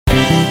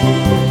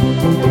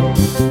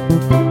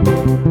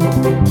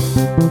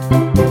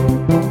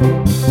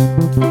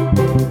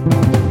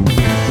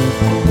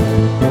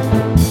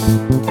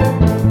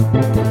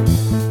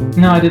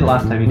did it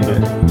last time. You can do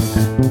it.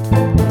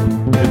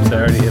 Oops, I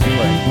already hit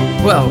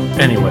play. Well,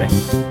 anyway,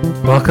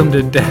 welcome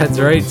to Dad's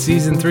Right,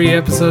 Season 3,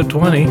 Episode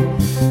 20.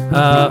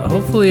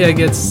 Hopefully I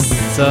get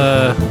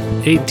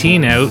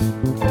 18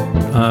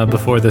 out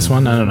before this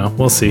one. I don't know.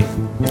 We'll see.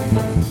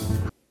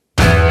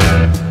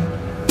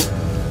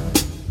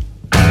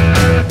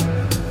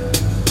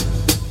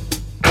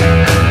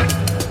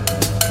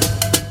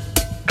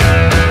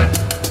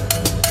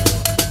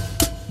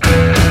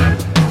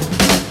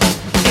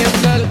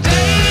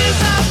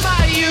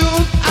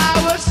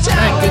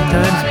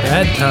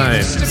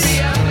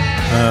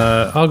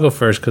 I'll go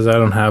first because I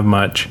don't have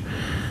much.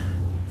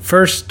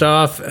 First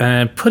off,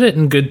 put it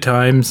in good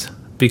times,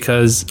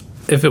 because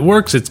if it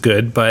works, it's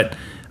good, but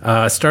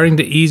starting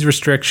to ease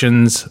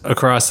restrictions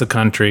across the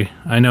country.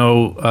 I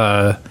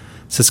know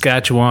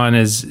Saskatchewan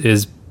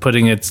is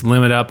putting its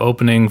limit up,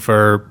 opening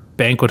for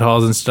banquet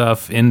halls and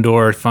stuff,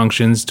 indoor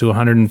functions to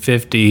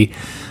 150.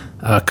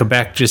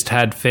 Quebec just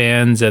had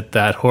fans at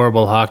that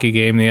horrible hockey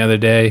game the other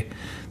day.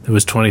 There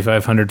was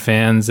 2,500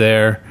 fans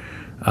there.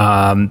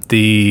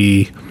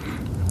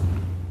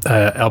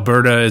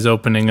 Alberta is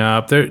opening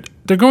up. They're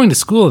going to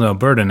school in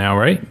Alberta now,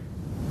 right?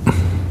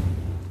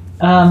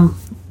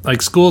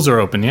 Like schools are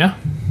open, yeah?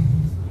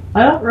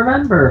 I don't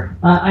remember.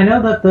 I know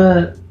that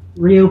the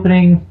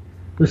reopening,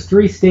 there's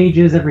 3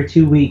 stages every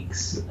 2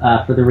 weeks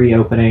for the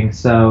reopening.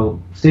 So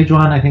stage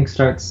 1, I think,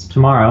 starts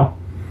tomorrow,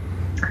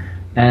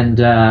 and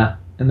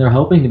they're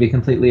hoping to be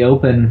completely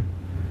open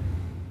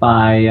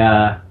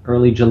by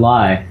early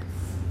July.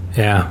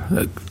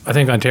 Yeah, I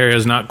think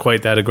Ontario's not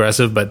quite that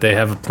aggressive, but they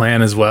have a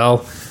plan as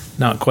well.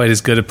 Not quite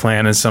as good a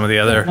plan as some of the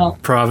other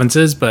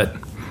provinces, but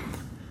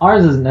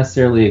ours isn't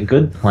necessarily a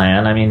good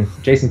plan. I mean,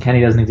 Jason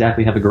Kenney doesn't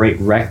exactly have a great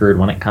record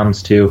when it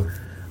comes to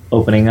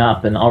opening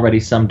up, and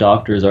already some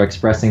doctors are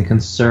expressing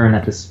concern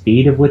at the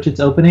speed of which it's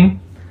opening.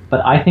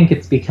 But I think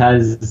it's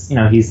because,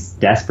 he's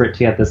desperate to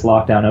get this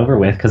lockdown over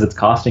with because it's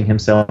costing him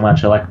so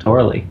much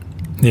electorally.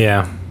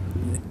 Yeah.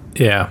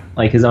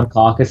 Like, his own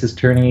caucus is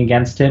turning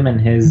against him,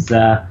 and his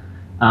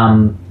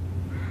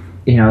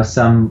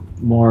some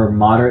more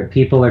moderate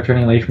people are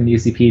turning away from the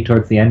UCP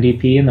towards the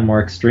NDP, and the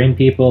more extreme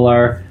people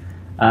are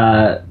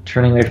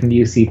turning away from the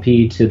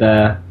UCP to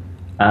the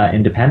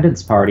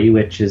Independence Party,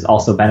 which is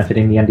also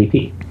benefiting the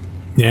NDP.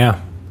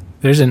 Yeah.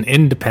 There's an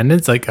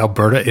independence, like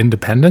Alberta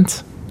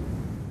Independence?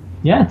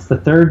 Yeah, it's the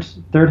third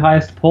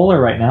highest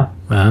poller right now.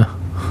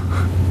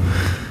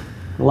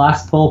 The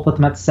last poll put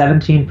them at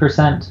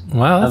 17%.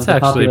 Wow, that's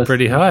actually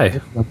pretty high.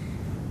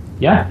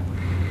 Yeah.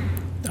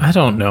 I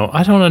don't know.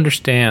 I don't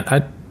understand.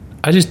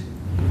 I just...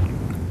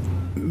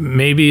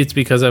 Maybe it's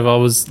because I've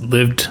always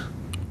lived...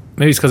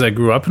 Maybe it's because I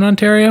grew up in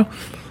Ontario,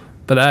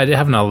 but I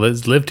haven't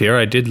always lived here.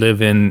 I did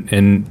live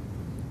in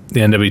the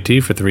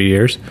NWT for 3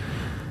 years.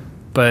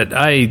 But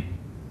I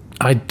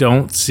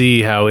don't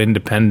see how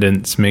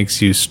independence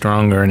makes you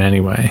stronger in any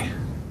way.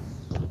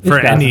 For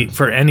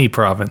any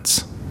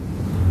province.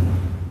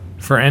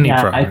 For any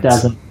province. It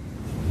doesn't.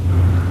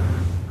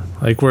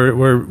 Like,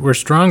 we're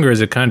stronger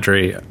as a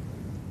country.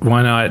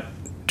 Why not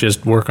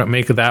just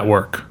make that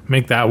work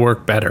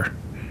better?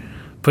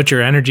 Put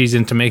your energies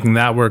into making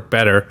that work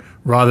better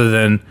rather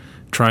than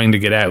trying to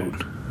get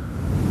out.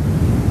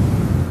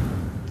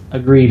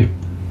 Agreed.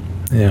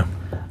 Yeah.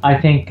 I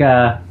think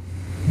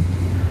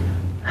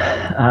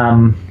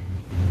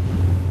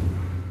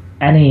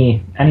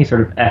any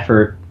sort of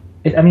effort,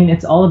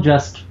 it's all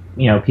just,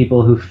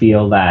 people who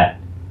feel that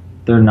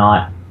they're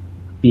not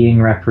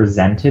being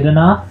represented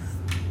enough,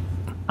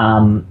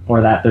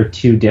 or that they're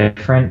too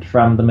different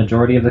from the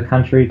majority of the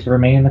country to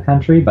remain in the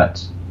country.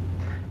 But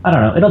I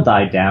don't know, it'll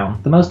die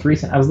down. I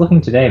was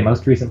looking today,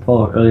 most recent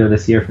poll earlier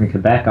this year from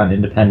Quebec on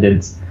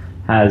independence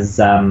has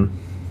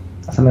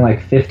something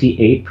like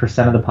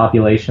 58% of the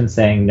population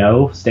saying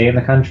no, stay in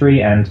the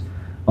country, and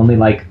only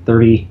like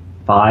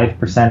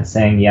 35%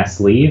 saying yes,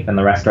 leave, and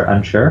the rest are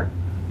unsure.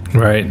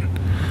 Right.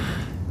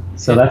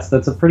 So that's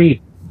a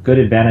pretty good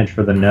advantage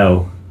for the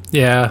no.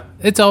 Yeah,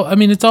 it's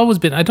always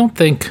been. I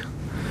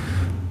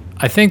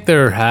think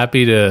they're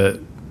happy to.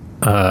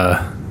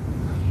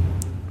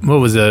 What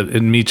was a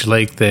in Meech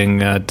Lake thing?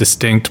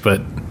 Distinct,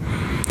 but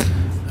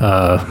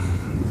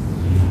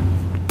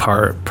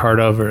part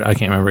of, or I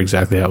can't remember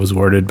exactly how it was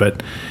worded,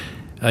 but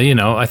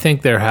I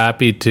think they're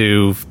happy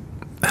to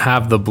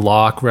have the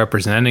bloc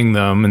representing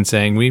them and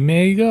saying we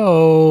may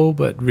go,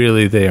 but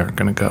really they aren't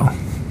going to go.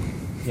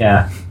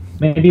 Yeah,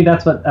 maybe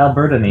that's what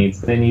Alberta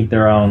needs. They need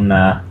their own.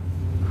 The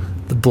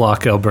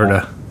Bloc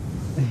Alberta.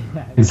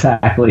 Yeah,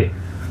 exactly.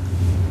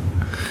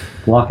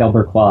 Bloc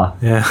Albertois.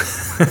 Yeah.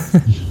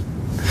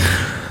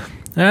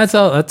 That's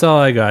all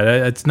I got.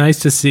 It's nice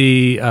to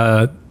see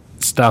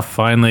stuff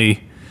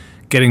finally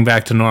getting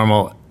back to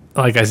normal.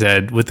 Like I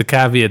said, with the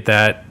caveat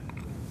that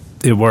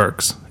it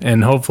works,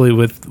 and hopefully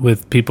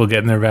with people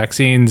getting their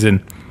vaccines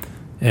and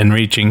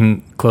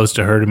reaching close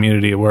to herd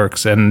immunity, it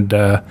works. And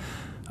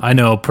I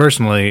know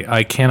personally,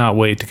 I cannot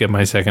wait to get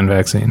my second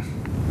vaccine.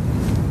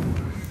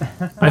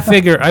 I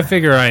figure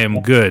I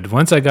am good.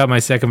 Once I got my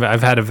second,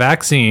 I've had a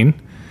vaccine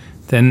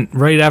Then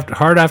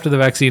hard after the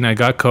vaccine, I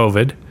got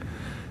COVID,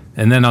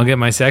 and then I'll get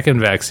my second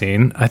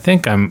vaccine. I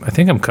think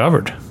I'm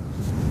covered.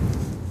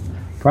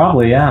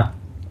 Probably, yeah.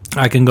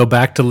 I can go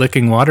back to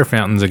licking water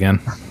fountains again.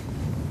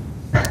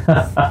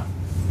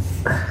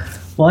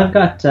 Well, I've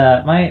got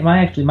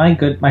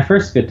my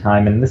first good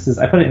time, and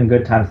I put it in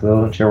good times because I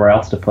wasn't sure where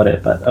else to put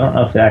it, but I don't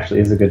know if it actually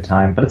is a good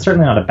time, but it's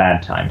certainly not a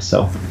bad time,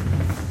 so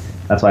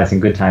that's why it's in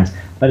good times.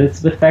 But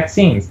it's with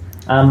vaccines.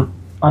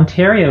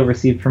 Ontario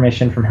received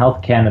permission from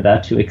Health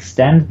Canada to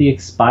extend the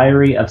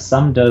expiry of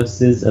some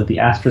doses of the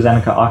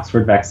AstraZeneca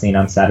Oxford vaccine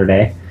on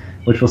Saturday,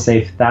 which will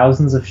save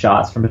thousands of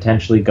shots from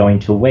potentially going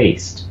to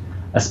waste.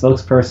 A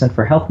spokesperson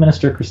for Health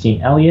Minister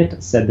Christine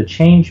Elliott said the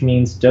change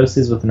means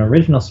doses with an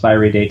original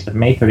expiry date of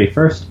May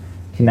 31st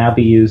can now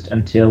be used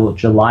until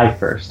July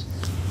 1st.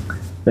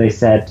 They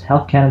said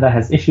Health Canada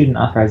has issued an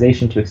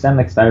authorization to extend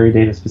the expiry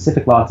date of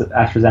specific lots of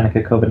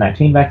AstraZeneca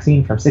COVID-19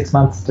 vaccine from 6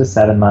 months to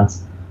 7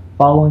 months,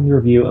 following the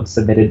review of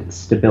submitted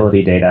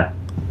stability data.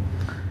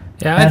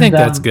 Yeah, I think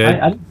that's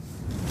good.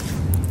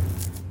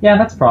 Yeah,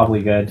 that's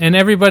probably good. And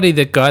everybody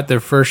that got their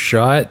first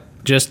shot,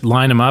 just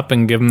line them up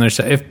and give them their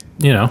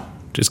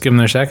just give them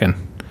their second.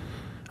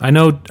 I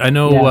know,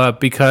 yeah.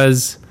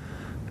 Because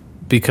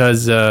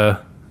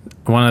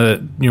one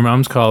of your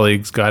mom's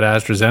colleagues got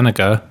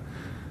AstraZeneca,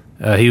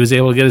 he was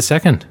able to get a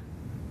second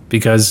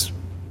because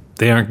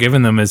they aren't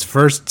giving them his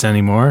firsts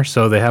anymore,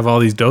 so they have all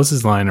these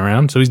doses lying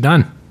around, so he's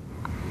done.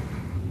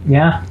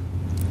 Yeah.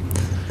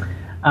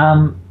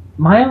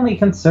 My only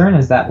concern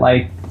is that,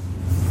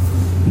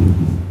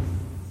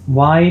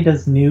 why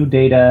does new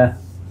data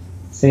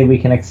say we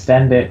can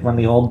extend it when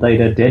the old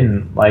data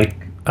didn't?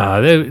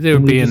 They were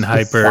being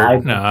hyper.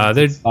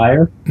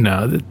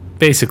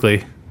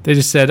 Basically, they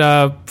just said,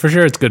 for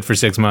sure it's good for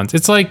 6 months.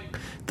 It's like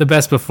the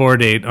best before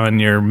date on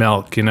your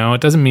milk,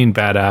 It doesn't mean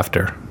bad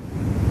after.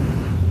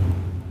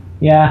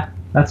 Yeah,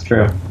 that's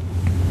true.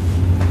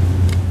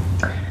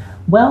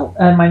 Well,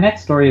 my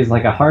next story is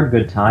a hard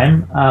good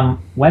time. On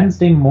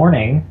Wednesday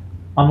morning,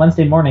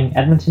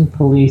 Edmonton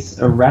police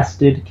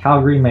arrested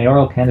Calgary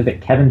mayoral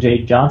candidate Kevin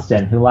J.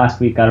 Johnston, who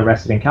last week got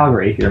arrested in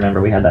Calgary, if you remember,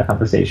 we had that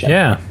conversation.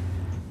 Yeah.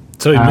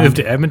 So he moved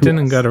to Edmonton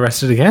and got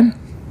arrested again?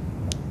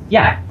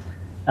 Yeah.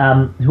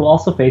 Who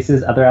also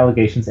faces other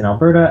allegations in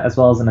Alberta, as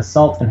well as an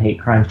assault and hate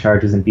crime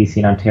charges in BC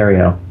and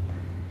Ontario.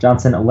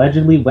 Johnson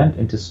allegedly went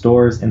into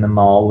stores in the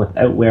mall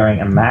without wearing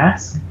a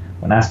mask.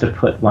 When asked to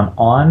put one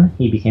on,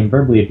 he became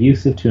verbally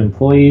abusive to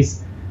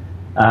employees.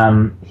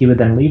 He would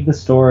then leave the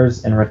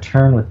stores and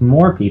return with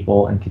more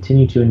people and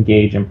continue to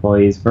engage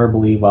employees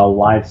verbally while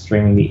live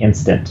streaming the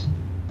incident.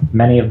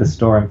 Many of the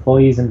store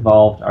employees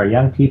involved are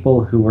young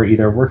people who were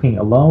either working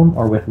alone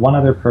or with one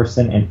other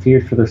person and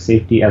feared for their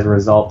safety as a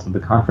result of the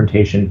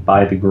confrontation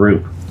by the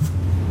group.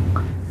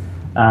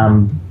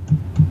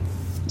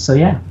 So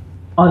yeah.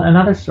 On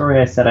another story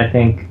I said, I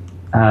think,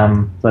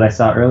 that I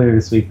saw earlier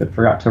this week but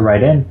forgot to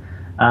write in,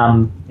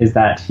 is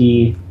that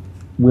he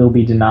will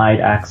be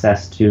denied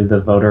access to the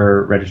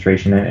voter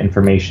registration and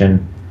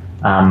information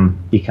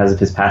because of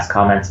his past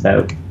comments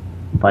about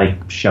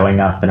showing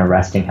up and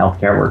arresting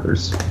healthcare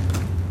workers.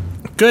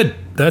 Good.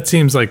 That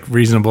seems like a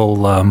reasonable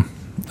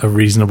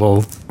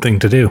thing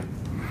to do.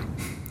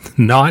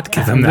 Not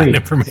give them that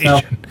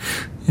information.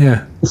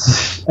 Yeah.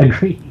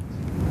 Agreed.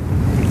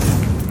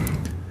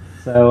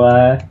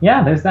 So,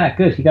 there's that.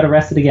 Good. He got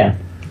arrested again.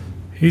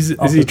 Is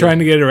he trying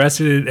to get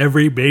arrested in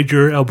every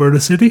major Alberta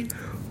city?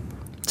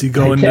 Is he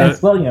going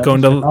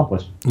to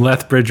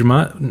Lethbridge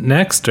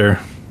next, or?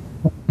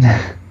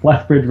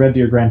 Lethbridge, Red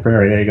Deer, Grand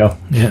Prairie. There you go.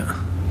 Yeah.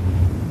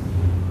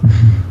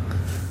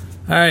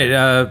 All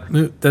right,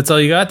 that's all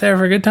you got there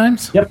for good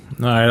times? Yep.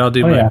 All right, I'll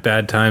do my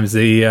bad times.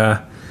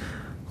 We've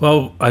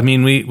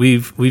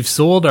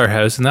sold our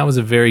house, and that was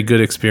a very good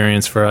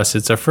experience for us.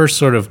 It's our first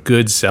sort of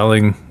good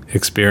selling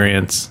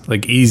experience,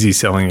 easy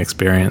selling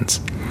experience.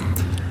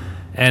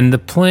 And the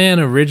plan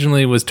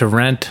originally was to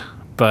rent,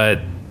 but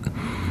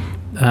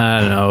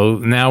I don't know.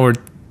 Now we're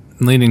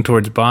leaning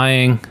towards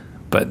buying,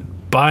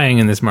 but buying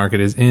in this market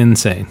is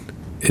insane.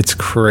 It's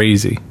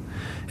crazy.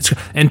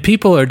 And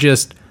people are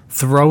just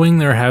throwing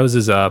their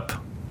houses up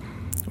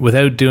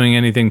without doing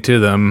anything to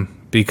them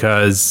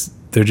because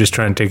they're just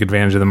trying to take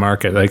advantage of the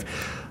market.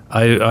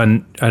 I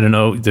don't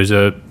know, there's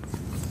a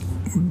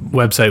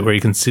website where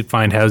you can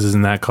find houses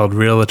in that called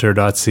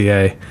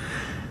realtor.ca,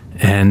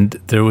 and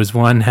there was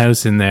one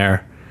house in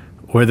there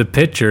where the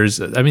pictures,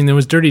 there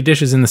was dirty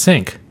dishes in the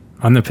sink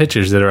on the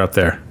pictures that are up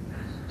there.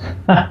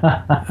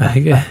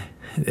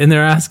 And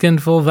they're asking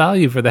full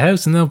value for the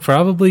house, and they'll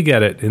probably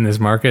get it in this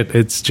market.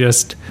 It's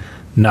just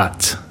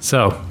nuts.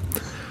 So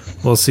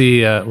we'll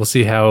see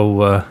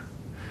how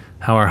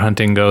our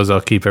hunting goes.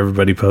 I'll keep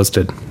everybody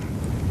posted.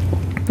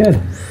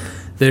 Good.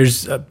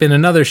 There's been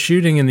another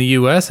shooting in the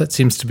U.S. That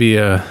seems to be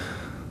a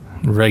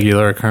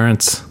regular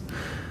occurrence.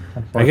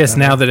 I guess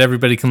now that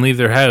everybody can leave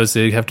their house,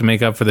 they have to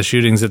make up for the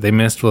shootings that they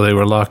missed while they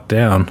were locked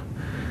down.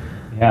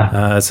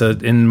 Yeah. So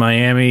in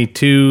Miami,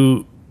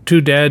 two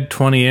dead,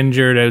 20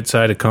 injured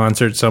outside a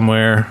concert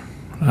somewhere.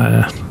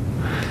 I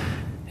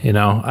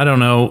don't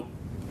know.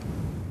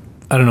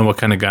 I don't know what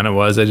kind of gun it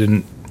was. I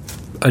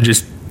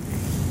just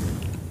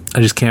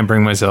can't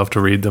bring myself to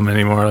read them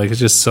anymore. Like, it's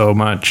just so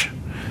much.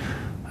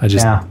 I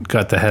just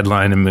got the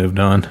headline and moved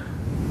on.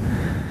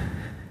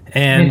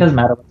 And it doesn't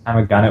matter what kind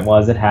of gun it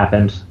was, it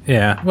happened.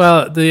 Yeah,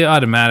 well, the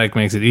automatic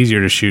makes it easier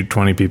to shoot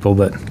 20 people,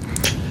 but...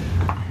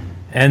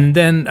 And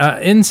then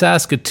in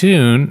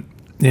Saskatoon,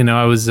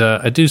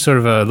 I do sort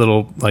of a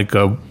little, like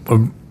a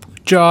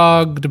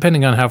jog,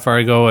 depending on how far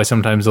I go. I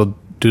sometimes will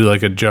do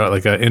like a jog,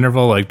 like an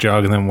interval, like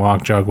jog and then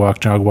walk, jog, walk,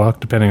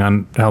 depending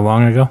on how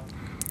long I go,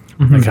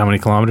 like how many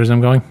kilometers I'm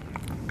going.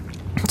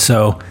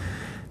 So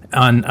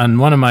on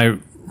one of my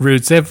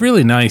routes, they have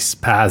really nice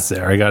paths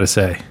there, I got to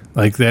say.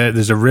 Like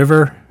there's a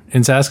river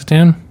in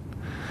Saskatoon.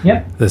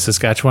 Yep. The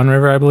Saskatchewan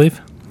River, I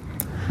believe.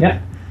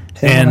 Yep.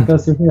 Same one that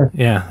goes through here.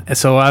 Yeah.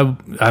 So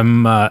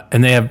I'm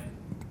and they have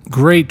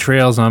great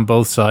trails on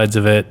both sides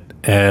of it.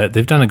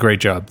 They've done a great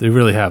job. They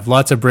really have.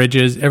 Lots of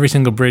bridges. Every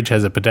single bridge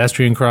has a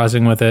pedestrian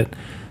crossing with it.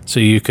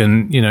 So you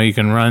can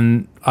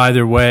run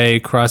either way,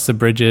 cross the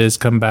bridges,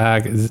 come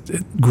back. It's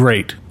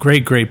great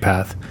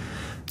path.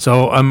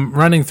 So I'm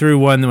running through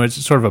one which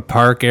is sort of a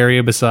park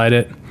area beside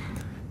it.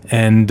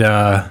 And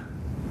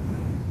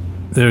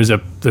there's a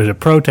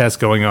protest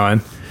going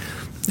on.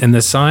 And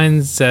the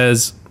sign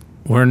says,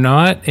 "We're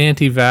not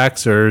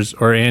anti-vaxxers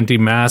or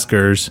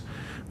anti-maskers.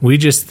 We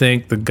just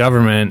think the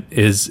government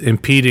is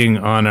impeding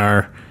on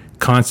our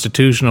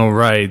constitutional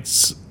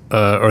rights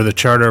or the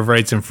Charter of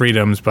Rights and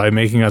Freedoms by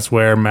making us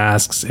wear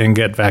masks and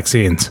get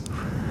vaccines."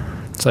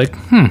 It's like,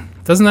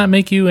 doesn't that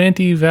make you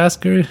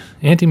anti-maskers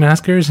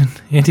and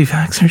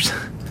anti-vaxxers?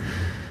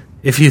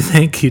 If you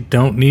think you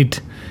don't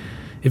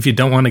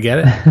want to get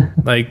it,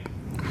 like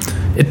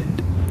it,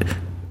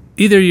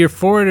 either you're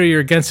for it or you're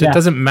against it. It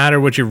doesn't matter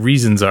what your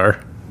reasons are.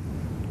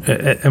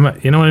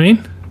 You know what I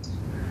mean?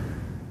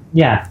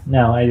 Yeah,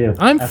 no, I do.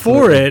 I'm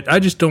for it. I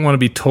just don't want to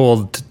be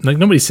told. Like,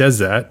 nobody says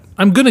that.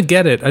 I'm going to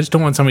get it. I just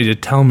don't want somebody to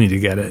tell me to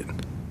get it.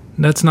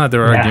 That's not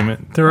their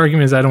argument. Their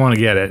argument is I don't want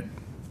to get it.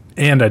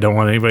 And I don't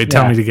want anybody to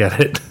tell me to get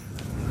it.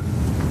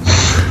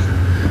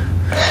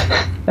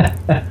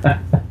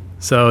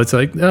 So it's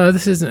like,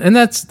 this isn't... And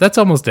that's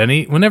almost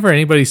whenever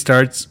anybody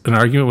starts an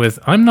argument with,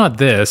 I'm not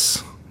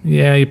this.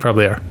 Yeah, you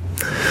probably are.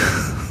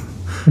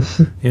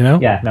 You know?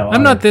 Yeah, no.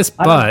 I'm not this,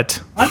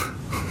 but...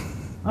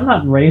 I'm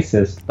not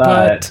racist,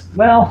 but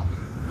well...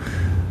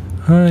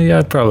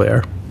 yeah, probably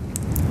are.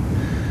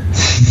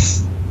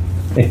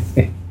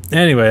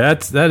 Anyway,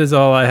 that is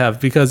all I have,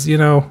 because,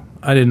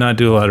 I did not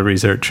do a lot of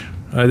research.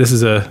 This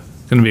is going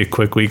to be a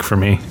quick week for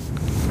me.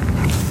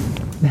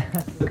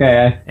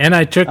 Okay. And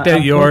I checked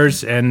out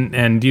yours,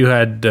 and you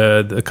had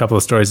a couple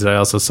of stories that I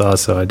also saw,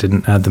 so I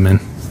didn't add them in.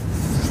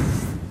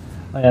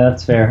 Oh, yeah,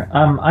 that's fair.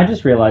 I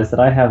just realized that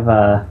I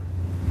have...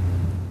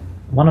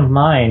 one of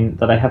mine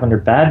that I have under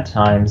bad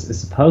times is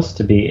supposed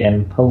to be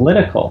in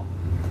political.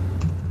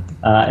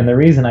 And the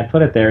reason I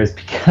put it there is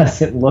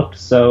because it looked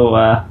so...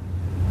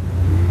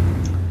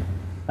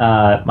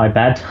 my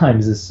bad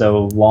times is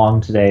so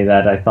long today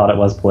that I thought it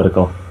was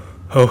political.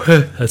 Oh,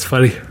 that's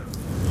funny.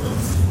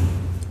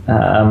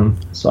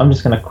 So I'm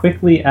just going to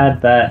quickly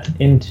add that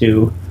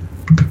into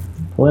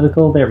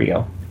political. There we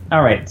go.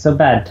 All right, so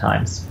bad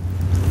times.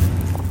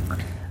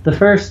 The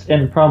first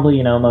and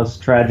probably,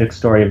 most tragic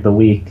story of the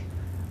week.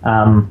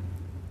 The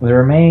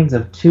remains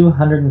of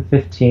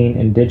 215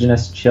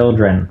 Indigenous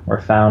children were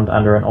found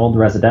under an old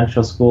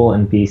residential school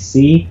in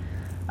BC,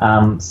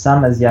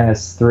 some as young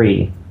as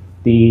 3.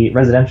 The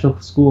residential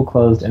school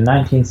closed in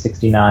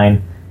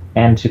 1969,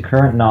 and to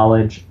current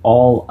knowledge,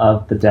 all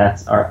of the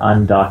deaths are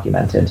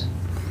undocumented.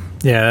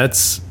 Yeah,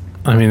 that's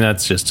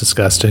just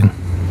disgusting.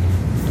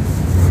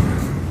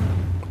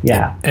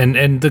 Yeah.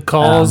 And the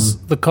calls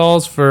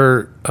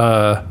for,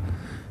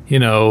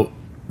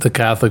 the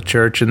Catholic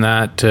Church and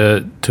that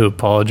to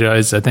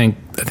apologize. I think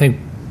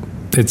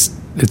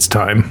it's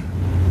time.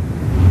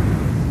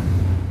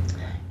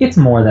 It's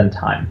more than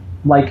time.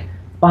 Like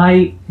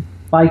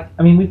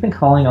we've been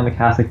calling on the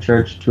Catholic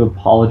Church to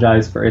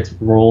apologize for its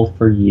role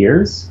for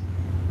years,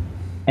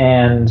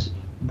 and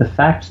the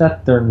fact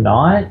that they're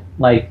not,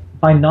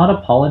 by not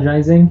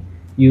apologizing,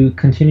 you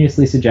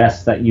continuously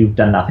suggest that you've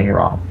done nothing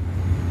wrong.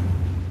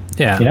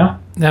 Yeah,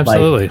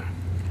 absolutely.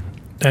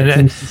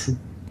 That's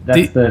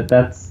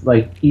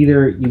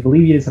either you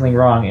believe you did something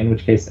wrong, in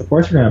which case, of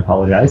course, you're going to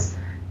apologize,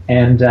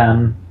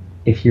 and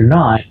if you're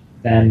not,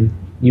 then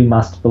you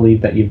must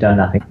believe that you've done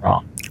nothing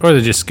wrong. Or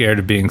they're just scared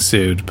of being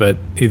sued, but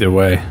either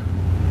way.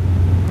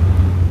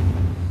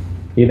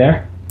 You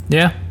there?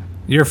 Yeah,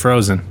 you're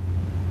frozen,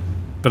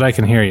 but I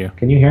can hear you.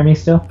 Can you hear me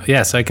still?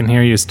 Yes, I can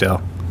hear you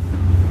still.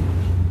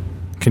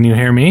 Can you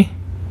hear me?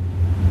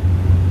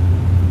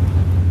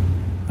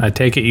 I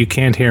take it you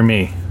can't hear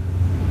me.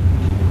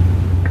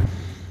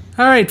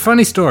 All right,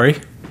 funny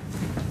story.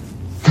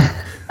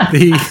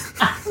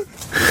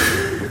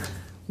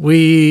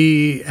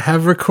 We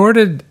have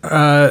recorded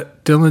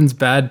Dylan's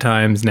bad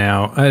times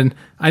now, and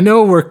I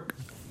know we're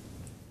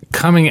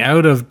coming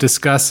out of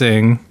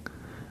discussing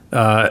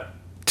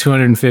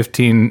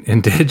 215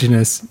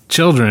 Indigenous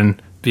children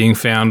being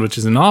found, which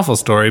is an awful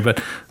story.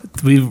 But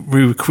we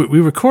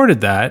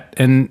recorded that,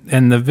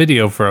 and the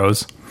video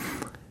froze.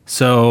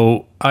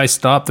 So I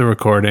stopped the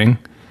recording,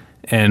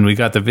 and we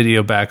got the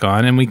video back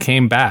on, and we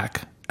came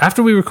back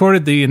after we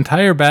recorded the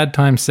entire Bad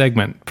Time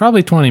segment,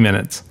 probably 20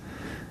 minutes,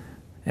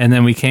 and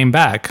then we came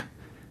back,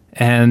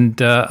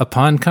 and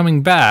upon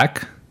coming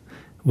back,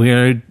 we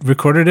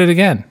recorded it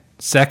again.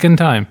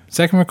 Second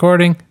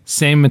recording,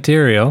 same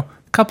material,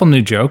 a couple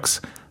new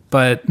jokes,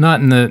 but not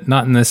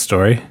in this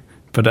story,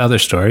 but other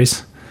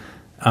stories.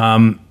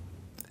 And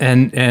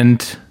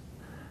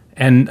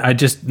I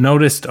just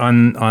noticed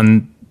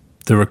on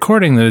the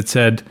recording that it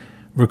said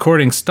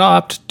recording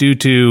stopped due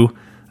to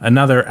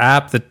another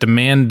app that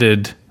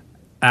demanded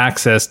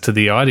access to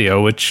the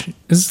audio, which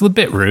is a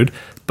bit rude,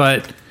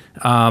 but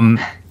and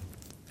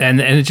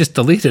it just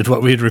deleted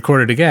what we had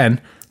recorded again.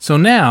 So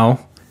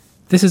now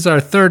this is our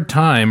third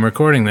time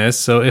recording this,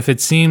 so if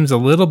it seems a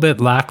little bit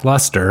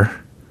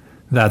lackluster,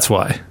 that's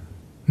why.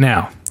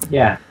 Now,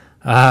 yeah,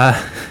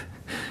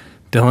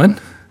 Dylan,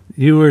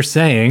 you were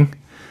saying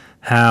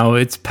how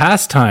it's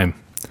past time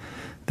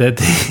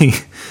that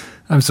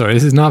I'm sorry,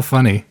 this is not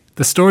funny.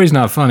 The story's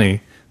not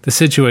funny. The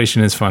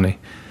situation is funny.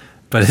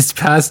 But it's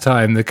past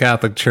time the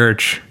Catholic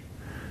Church,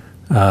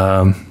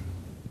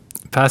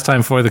 past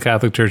time for the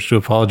Catholic Church to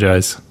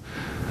apologize.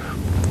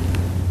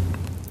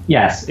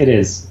 Yes, it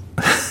is.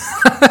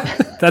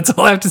 That's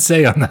all I have to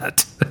say on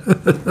that.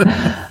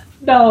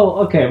 No,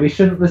 okay, we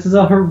shouldn't. This is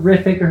a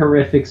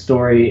horrific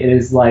story. It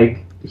is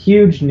like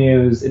huge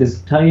news. It is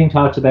being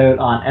talked about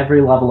on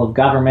every level of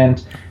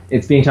government.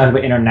 It's being talked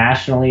about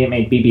internationally. It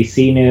made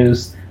BBC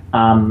news.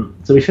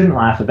 So we shouldn't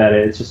laugh about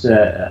it. It's just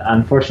an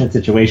unfortunate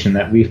situation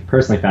that we've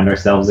personally found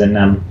ourselves in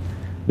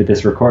with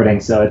this recording.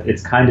 So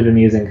it's kind of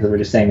amusing because we're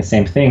just saying the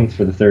same thing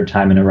for the third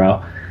time in a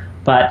row.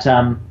 But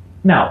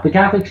no, the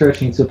Catholic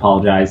Church needs to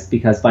apologize,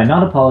 because by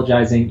not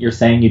apologizing, you're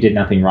saying you did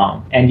nothing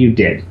wrong. And you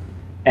did.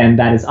 And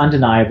that is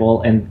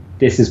undeniable, and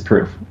this is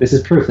proof. This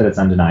is proof that it's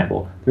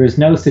undeniable. There is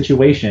no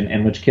situation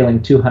in which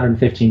killing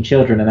 215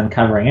 children and then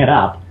covering it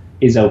up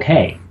is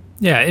okay.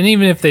 Yeah, and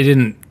even if they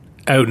didn't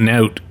out and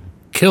out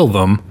kill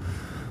them,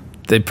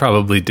 they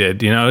probably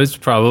did. You know, it's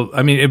probably.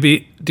 I mean, it'd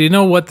be. Do you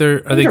know what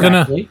they're? Are they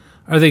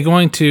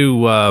going to?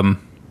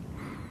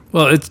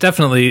 Well, it's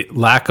definitely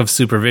lack of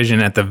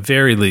supervision at the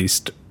very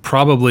least.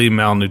 Probably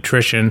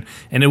malnutrition,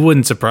 and it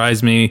wouldn't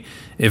surprise me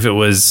if it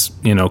was,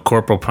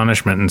 corporal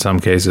punishment in some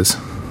cases.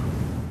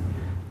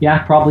 Yeah,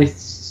 probably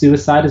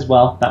suicide as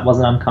well. That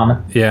wasn't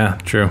uncommon. Yeah,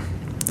 true.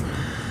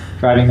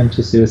 Driving them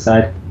to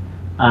suicide.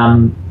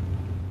 And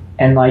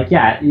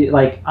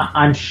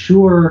I'm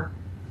sure,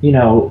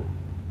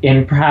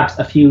 in perhaps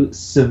a few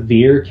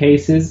severe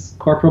cases,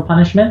 corporal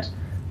punishment,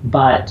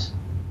 but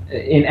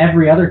in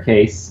every other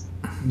case,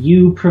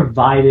 you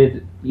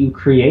created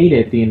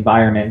the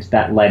environment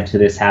that led to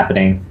this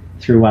happening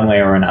through one way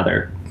or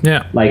another.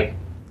 Yeah. Like,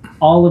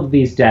 all of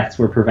these deaths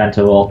were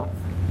preventable.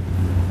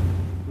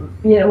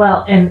 Yeah,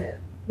 well,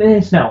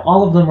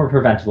 all of them were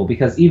preventable,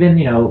 because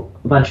even, a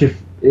bunch of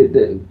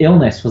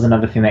illness was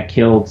another thing that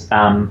killed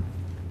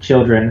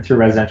children through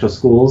residential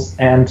schools,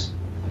 and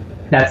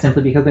that's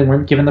simply because they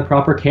weren't given the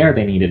proper care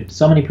they needed.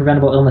 So many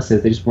preventable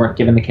illnesses, they just weren't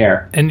given the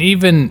care. And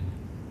even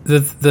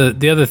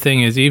the other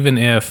thing is, even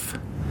if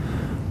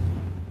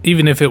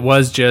it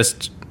was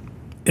just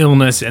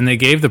illness and they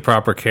gave the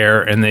proper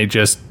care and they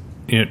just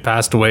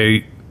passed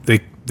away,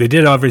 they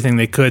did everything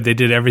they could. They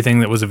did everything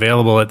that was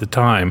available at the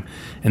time,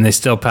 and they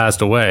still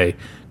passed away.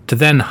 To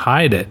then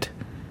hide it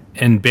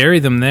and bury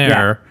them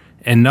there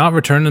and not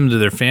return them to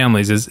their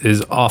families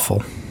is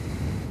awful.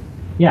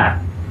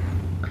 Yeah.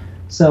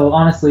 So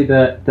honestly,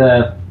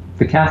 the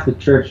Catholic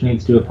Church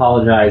needs to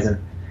apologize, and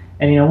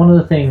one of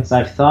the things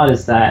I've thought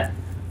is that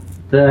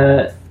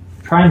the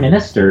prime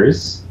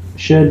ministers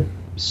should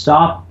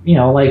stop,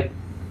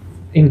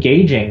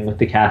 engaging with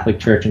the Catholic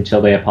Church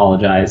until they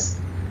apologize.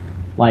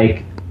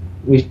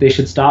 They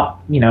should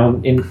stop,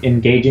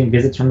 engaging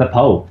visits from the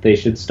Pope. They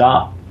should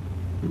stop,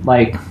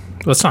 Well,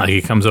 it's not like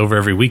he comes over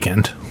every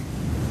weekend.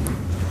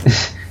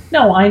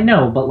 No, I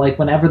know, but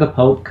whenever the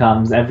Pope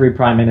comes, every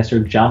prime minister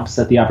jumps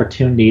at the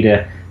opportunity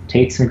to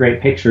take some great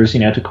pictures,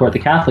 to court the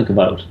Catholic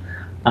vote.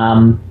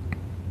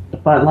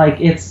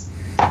 But it's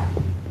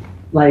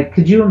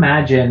could you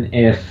imagine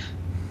if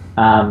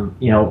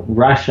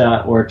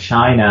Russia or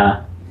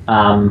China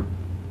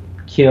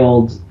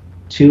killed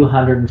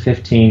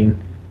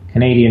 215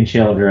 Canadian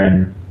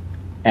children,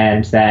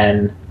 and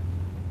then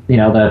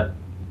the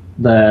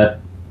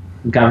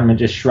government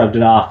just shrugged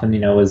it off and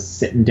was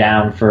sitting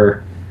down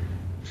for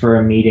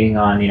a meeting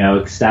on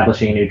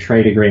establishing a new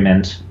trade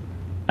agreement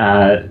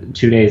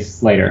 2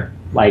 days later.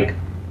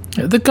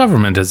 The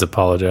government has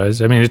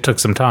apologized. I mean, it took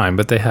some time,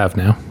 but they have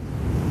now.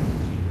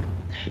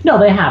 No,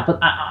 they have, but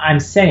I'm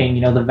saying,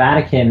 the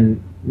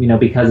Vatican,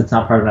 because it's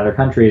not part of another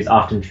country, is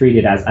often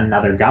treated as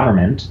another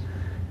government,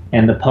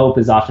 and the Pope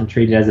is often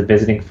treated as a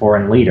visiting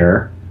foreign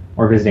leader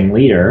or visiting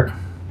leader,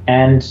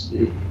 and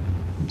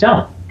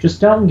don't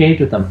engage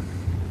with them.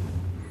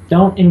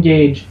 Don't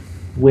engage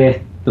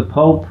with the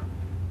Pope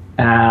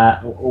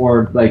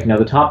or like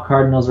the top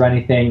cardinals or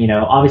anything.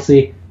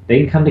 Obviously they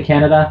can come to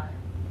Canada,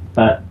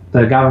 but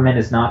the government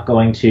is not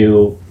going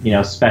to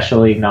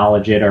specially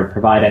acknowledge it or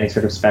provide any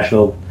sort of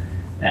special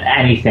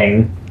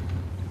anything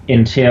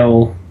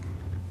until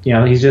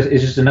it's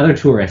just another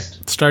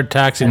tourist. Start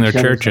taxing their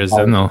churches,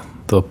 then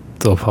they'll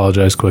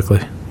apologize quickly.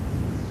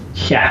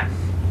 Yeah.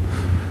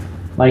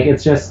 Like,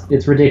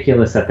 it's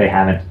ridiculous that they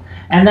haven't.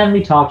 And then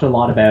we talked a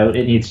lot about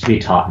it needs to be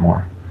taught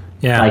more.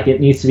 Yeah. Like, it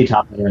needs to be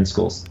taught better in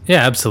schools.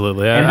 Yeah,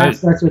 absolutely. And that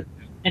starts with,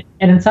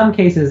 and in some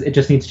cases, it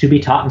just needs to be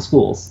taught in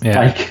schools. Yeah.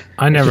 Like,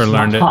 I never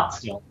learned it.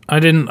 Still. I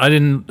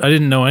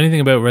didn't know anything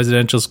about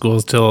residential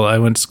schools till I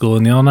went to school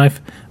in Yellowknife.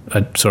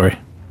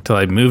 Till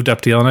I moved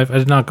up to Yellowknife. I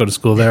did not go to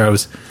school there. I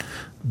was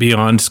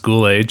beyond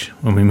school age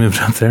when we moved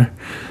up there.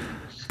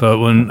 But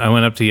when I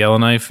went up to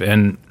Yellowknife,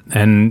 and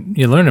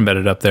you learn about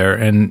it up there,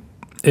 and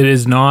it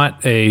is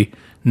not a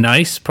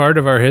nice part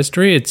of our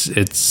history. It's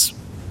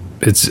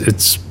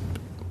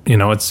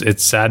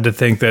sad to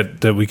think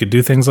that we could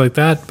do things like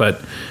that,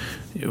 but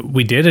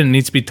we did, and it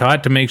needs to be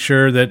taught to make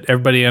sure that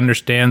everybody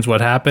understands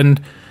what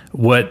happened,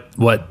 what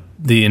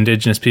the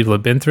Indigenous people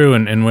have been through,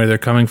 and where they're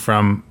coming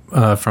from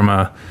a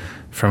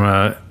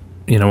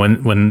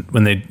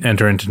when they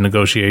enter into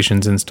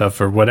negotiations and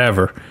stuff or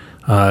whatever.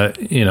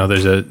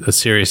 There's a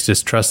serious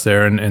distrust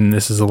there, and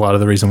this is a lot of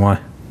the reason why.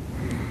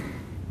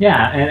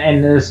 Yeah,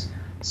 and there's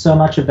so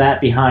much of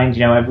that behind,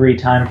 every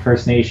time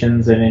First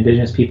Nations and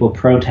Indigenous people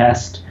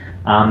protest,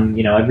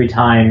 every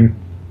time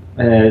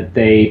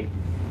they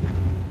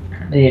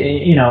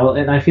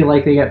and I feel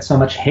like they get so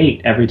much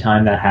hate every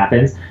time that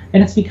happens,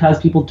 and it's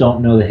because people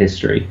don't know the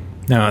history.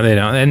 No, they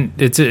don't, and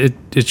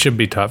it should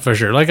be taught for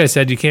sure. Like I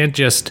said, you can't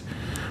just.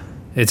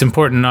 It's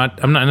important.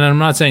 I'm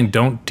not saying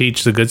don't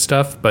teach the good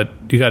stuff, but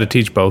you got to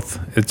teach both.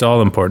 It's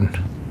all important.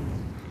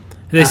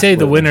 They say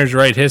the winners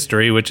write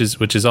history, which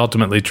is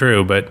ultimately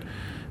true, but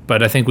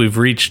I think we've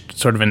reached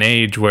sort of an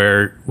age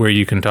where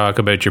you can talk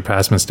about your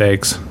past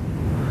mistakes.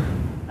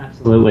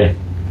 Absolutely.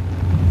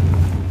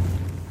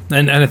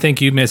 And I think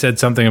you may have said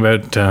something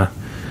about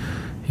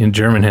in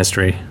German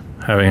history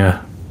having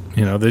a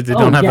they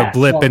don't have a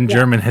blip in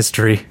German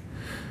history.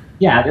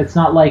 Yeah, it's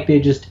not like they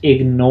just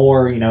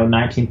ignore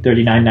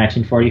 1939,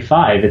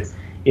 1945.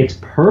 It's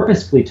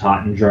purposefully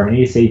taught in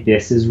Germany to say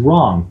this is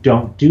wrong.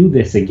 Don't do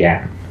this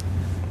again.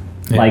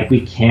 Yeah. Like,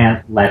 we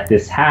can't let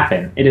this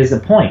happen. It is a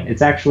point.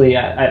 It's actually,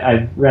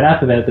 I've read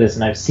up about this,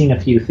 and I've seen a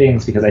few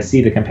things because I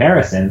see the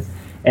comparisons,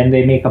 and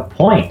they make a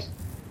point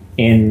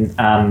in,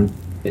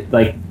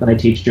 like, when I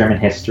teach German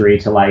history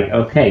to, like,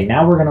 okay,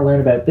 now we're going to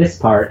learn about this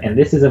part, and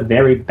this is a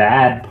very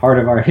bad part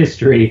of our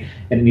history,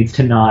 and it needs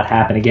to not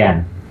happen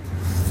again.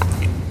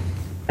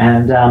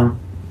 And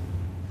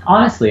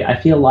honestly, I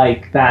feel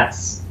like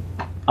that's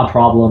a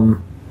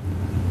problem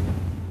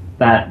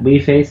that we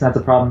face, and that's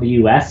a problem the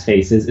U.S.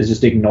 faces, is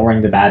just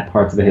ignoring the bad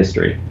parts of the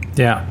history.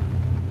 Yeah.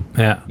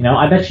 Yeah.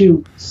 I bet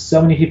you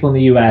so many people in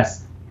the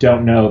U.S.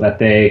 don't know that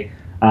they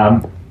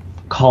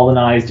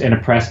colonized and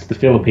oppressed the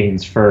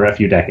Philippines for a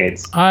few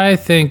decades. I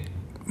think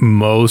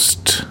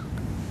most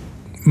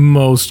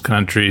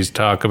countries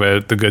talk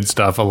about the good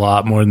stuff a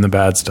lot more than the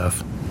bad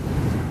stuff.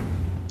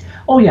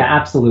 Oh yeah,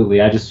 absolutely.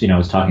 I just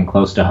was talking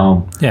close to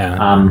home.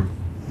 Yeah.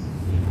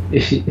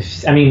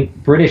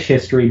 British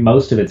history,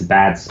 most of it's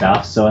bad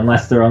stuff. So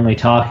unless they're only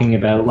talking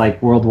about like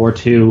World War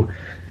II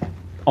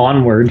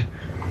onward,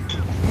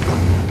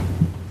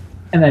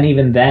 and then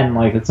even then,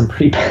 like, it's some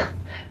pretty bad.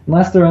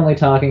 Unless they're only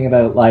talking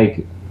about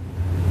like,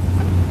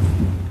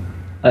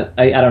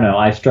 I don't know.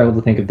 I struggle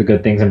to think of the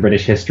good things in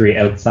British history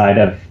outside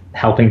of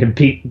helping to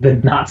beat the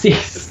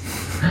Nazis.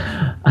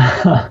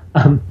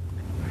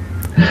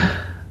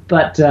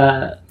 But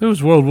there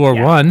was World War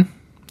I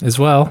as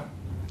well.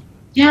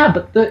 Yeah,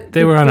 but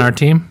they were on our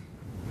team.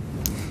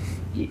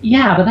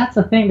 Yeah, but that's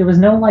the thing. There was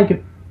no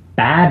like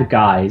bad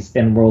guys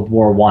in World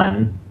War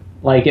I.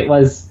 Like, it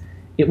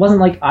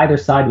wasn't like either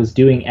side was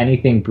doing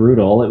anything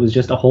brutal. It was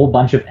just a whole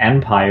bunch of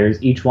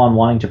empires, each one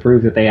wanting to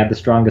prove that they had the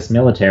strongest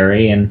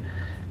military, and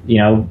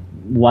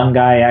one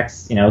guy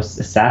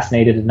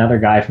assassinated another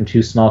guy from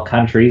two small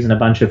countries, and a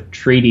bunch of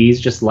treaties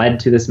just led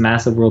to this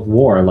massive world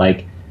war.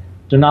 Like,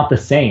 they're not the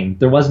same.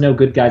 There was no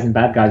good guys and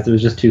bad guys. There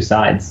was just two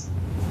sides.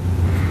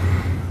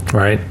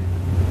 Right.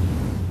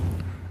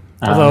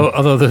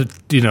 Although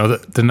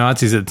the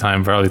Nazis at the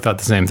time probably thought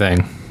the same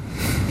thing.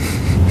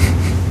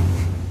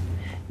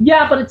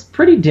 Yeah, but it's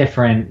pretty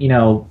different.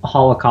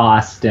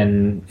 Holocaust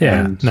and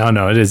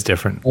No, it is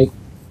different. Like,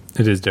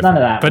 it is different.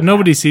 None of that. But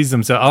nobody sees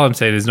themselves. All I'm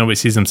saying is nobody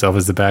sees himself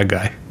as the bad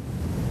guy.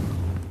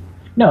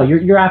 No,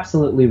 you're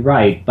absolutely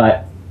right.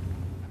 But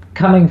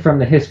coming from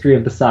the history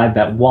of the side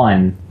that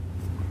won,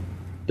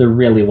 there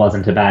really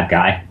wasn't a bad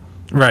guy.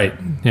 Right.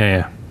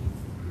 Yeah.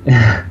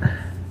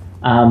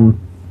 Anyway.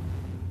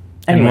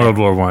 In World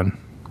War I.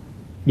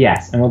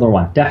 Yes, in World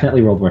War I.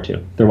 Definitely World War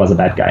II. There was a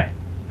bad guy.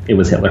 It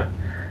was Hitler.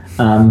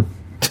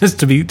 Just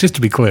to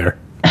be clear.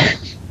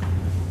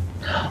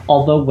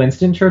 Although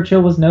Winston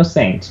Churchill was no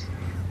saint.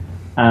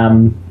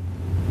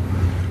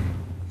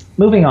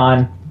 Moving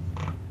on.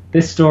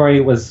 This story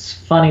was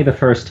funny the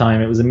first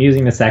time. It was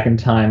amusing the second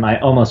time. I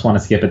almost want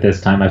to skip it this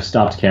time. I've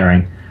stopped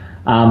caring.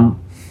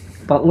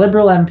 But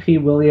Liberal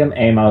MP William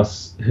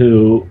Amos,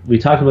 who we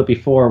talked about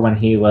before when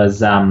he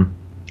was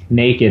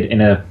naked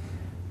in a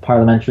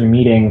parliamentary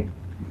meeting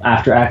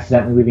after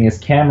accidentally leaving his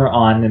camera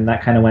on, and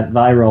that kind of went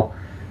viral,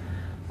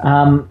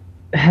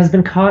 has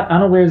been caught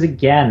unawares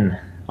again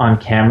on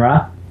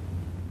camera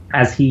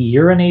as he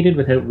urinated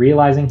without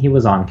realizing he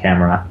was on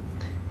camera.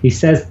 He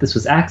says this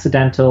was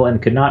accidental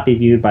and could not be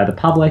viewed by the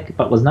public,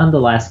 but was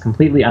nonetheless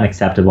completely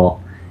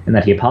unacceptable, and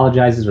that he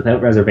apologizes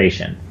without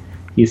reservation.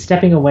 He is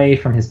stepping away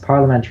from his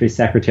parliamentary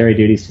secretary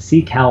duties to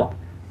seek help,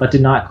 but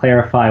did not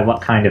clarify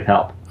what kind of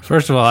help.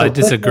 First of all, I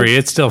disagree.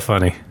 It's still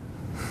funny.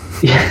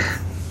 Yeah.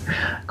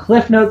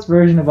 Cliff Notes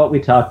version of what we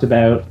talked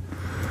about.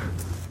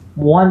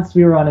 Once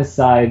we were on his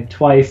side,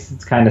 twice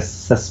it's kind of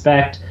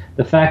suspect.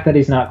 The fact that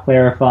he's not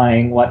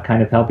clarifying what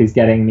kind of help he's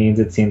getting means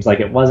it seems like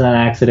it wasn't an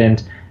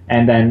accident.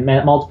 And then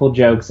multiple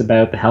jokes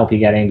about the help he's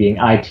getting being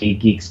IT,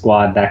 Geek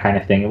Squad, that kind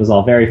of thing. It was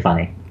all very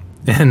funny.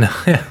 And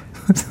yeah,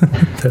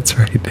 that's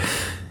right.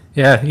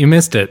 Yeah, you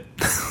missed it.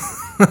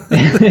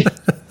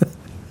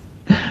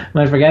 Am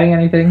I forgetting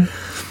anything?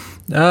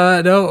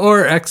 No,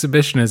 or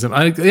exhibitionism.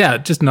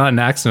 Just not an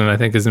accident, I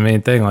think, is the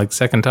main thing, like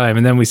second time.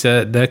 And then we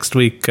said next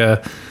week, you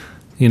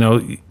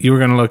were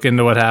going to look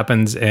into what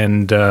happens,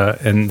 and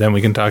then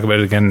we can talk about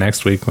it again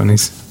next week when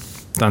he's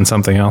done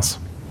something else.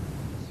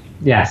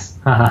 Yes.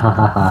 Ha ha ha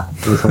ha ha.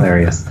 It was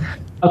hilarious.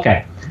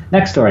 Okay,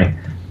 next story.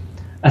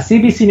 A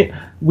CBC...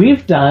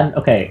 We've done...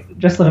 Okay,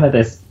 just looking at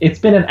this, it's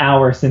been an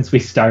hour since we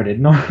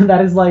started.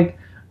 That is like...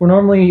 We're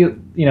normally,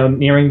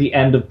 nearing the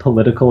end of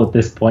political at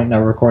this point in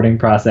our recording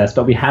process,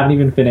 but we haven't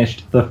even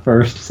finished the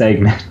first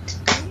segment.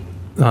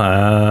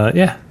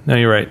 Yeah. No,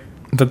 you're right.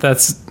 But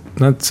that's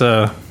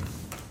the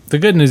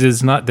good news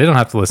is they don't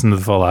have to listen to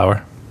the full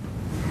hour.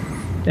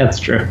 That's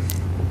true.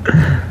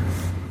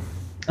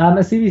 A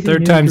CBC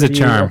Third News time's a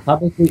review charm.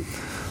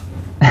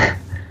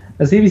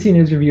 A CBC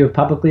News review of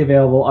publicly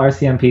available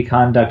RCMP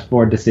Conduct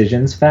Board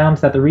decisions found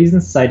that the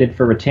reasons cited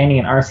for retaining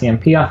an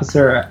RCMP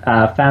officer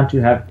found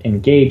to have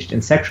engaged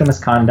in sexual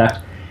misconduct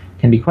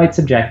can be quite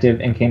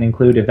subjective and can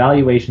include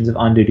evaluations of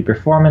on-duty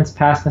performance,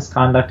 past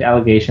misconduct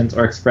allegations,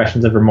 or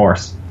expressions of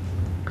remorse.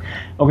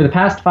 Over the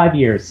past 5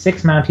 years,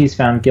 6 Mounties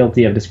found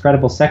guilty of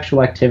discreditable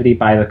sexual activity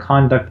by the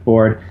Conduct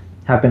Board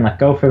have been let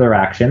go for their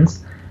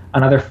actions.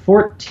 Another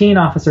 14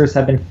 officers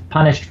have been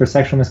punished for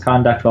sexual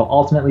misconduct while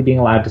ultimately being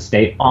allowed to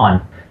stay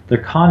on.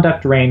 Their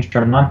conduct ranged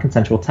from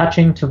non-consensual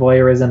touching to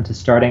voyeurism to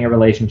starting a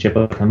relationship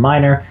with a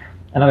minor.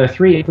 Another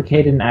 3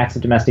 implicated in acts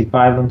of domestic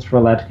violence were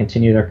allowed to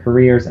continue their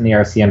careers in the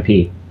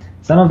RCMP.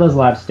 Some of those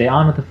allowed to stay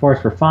on with the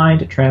force were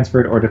fined,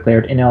 transferred, or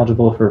declared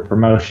ineligible for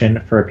promotion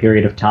for a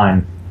period of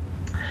time.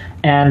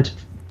 And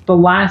the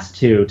last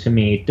 2, to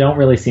me, don't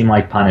really seem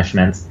like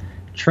punishments.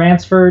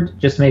 Transferred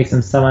just makes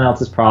them someone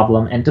else's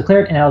problem, and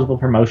declared ineligible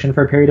promotion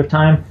for a period of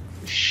time,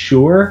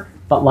 sure,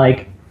 but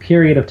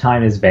period of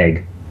time is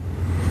vague.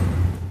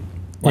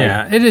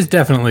 Yeah, it is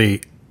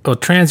definitely... Well,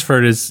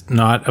 transferred is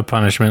not a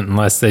punishment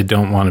unless they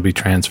don't want to be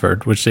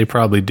transferred, which they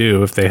probably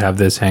do if they have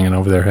this hanging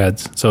over their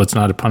heads. So it's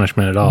not a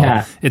punishment at all.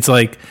 Yeah. It's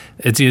like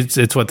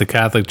it's what the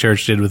Catholic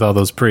Church did with all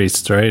those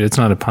priests, right? It's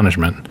not a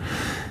punishment.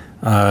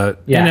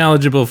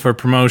 Ineligible for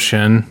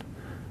promotion,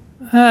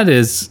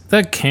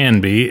 that can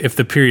be if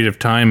the period of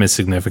time is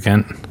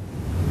significant.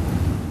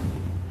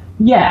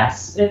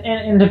 Yes,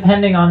 and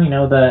depending on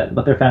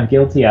what they're found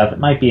guilty of, it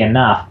might be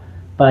enough.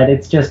 But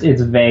it's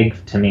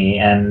vague to me,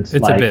 and it's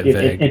a bit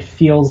vague. It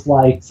feels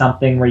like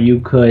something where you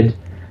could.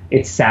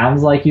 It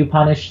sounds like you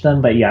punished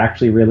them, but you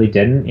actually really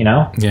didn't.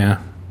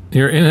 Yeah,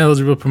 you're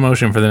ineligible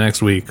promotion for the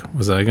next week.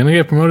 Was I going to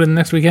get promoted the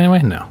next week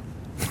anyway? No.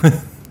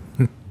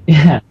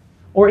 Yeah,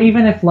 or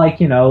even if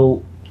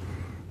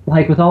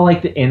with all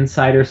the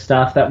insider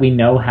stuff that we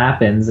know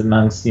happens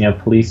amongst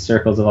police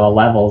circles of all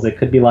levels, it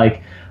could be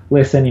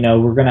listen,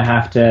 we're going to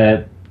have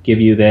to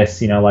give you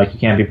this, you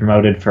can't be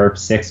promoted for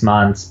 6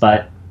 months,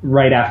 but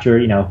right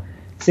after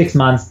 6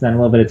 months, then a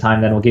little bit of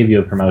time, then we'll give you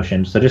a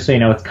promotion. So just so you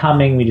know it's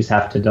coming, we just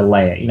have to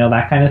delay it.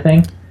 That kind of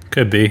thing.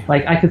 Could be.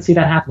 I could see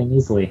that happening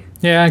easily.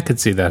 Yeah, I could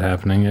see that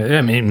happening.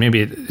 I mean,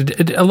 maybe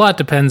a lot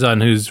depends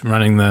on who's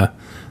running the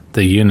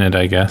unit,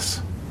 I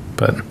guess.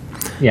 But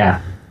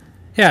yeah,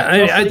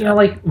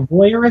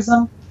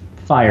 voyeurism,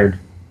 fired.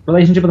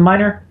 Relationship with a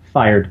minor,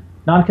 fired.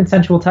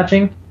 Non-consensual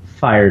touching,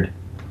 fired.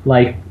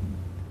 And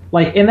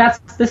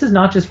this is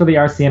not just for the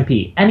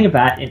RCMP. Any of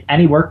that in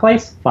any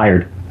workplace,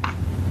 fired.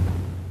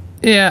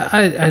 Yeah,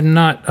 I'm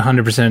not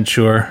 100%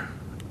 sure.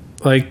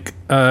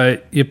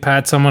 You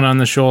pat someone on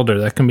the shoulder,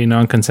 that can be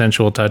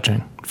non-consensual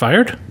touching.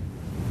 Fired?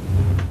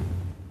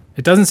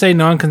 It doesn't say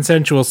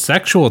non-consensual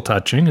sexual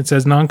touching. It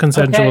says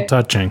non-consensual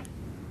touching.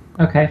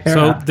 Okay, fair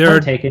enough.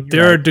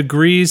 There are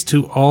degrees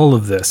to all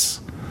of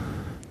this.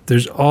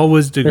 There's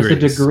always degrees.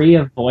 There's a degree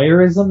of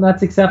voyeurism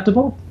that's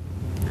acceptable?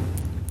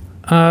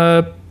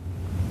 I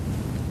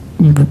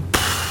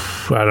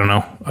don't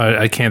know.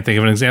 I can't think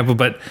of an example,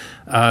 but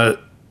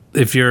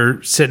if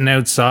you're sitting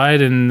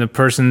outside and the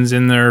person's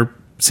in their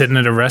sitting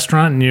at a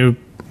restaurant and you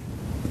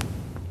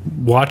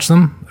watch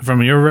them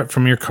from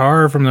your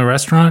car or from the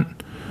restaurant.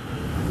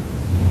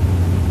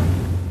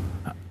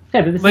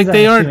 Yeah, but this Like, is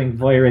they aren't- doing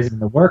voyeurism in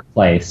the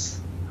workplace.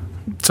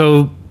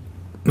 So,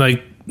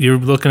 like, you're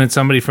looking at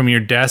somebody from your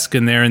desk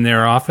and they're in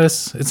their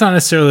office. It's not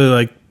necessarily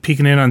like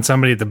peeking in on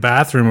somebody at the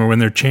bathroom or when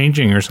they're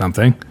changing or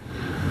something.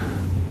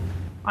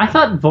 I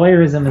thought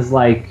voyeurism is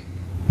like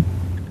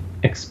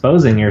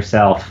exposing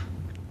yourself.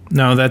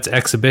 No, that's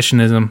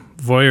exhibitionism.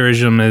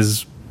 Voyeurism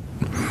is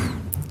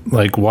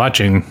like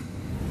watching,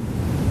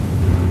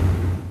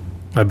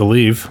 I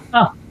believe.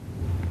 Oh,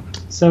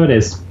 so it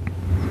is.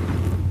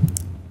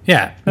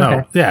 Yeah, no,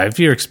 Okay. yeah. If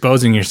you're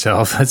exposing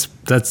yourself,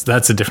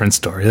 that's a different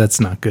story. That's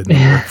not good in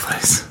the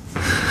workplace.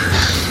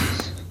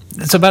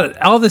 So,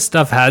 but all this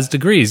stuff has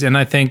degrees, and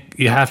I think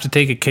you have to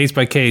take it case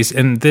by case.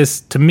 And this,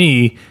 to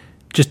me,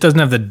 just doesn't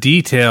have the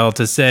detail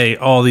to say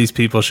all these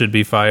people should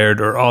be fired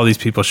or all these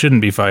people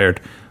shouldn't be fired.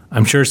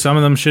 I'm sure some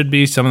of them should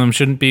be, some of them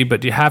shouldn't be,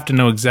 but you have to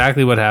know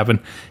exactly what happened.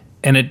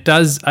 And it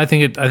does. I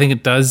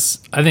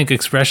think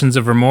expressions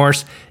of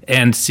remorse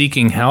and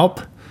seeking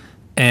help,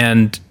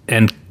 and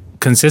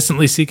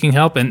consistently seeking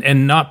help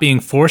and not being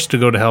forced to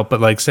go to help, but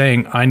like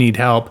saying I need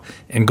help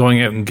and going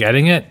out and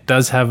getting it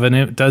does have an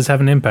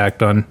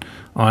impact on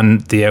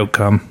the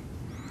outcome.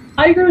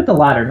 I agree with the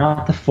latter,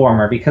 not the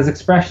former, because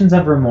expressions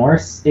of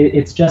remorse,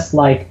 it's just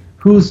like,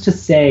 who's to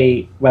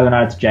say whether or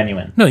not it's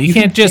genuine? No, you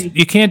can't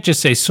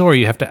just say sorry.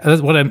 You have to.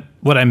 That's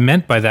what I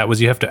meant by that was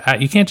you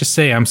can't just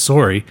say I'm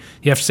sorry.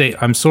 You have to say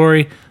I'm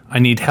sorry. I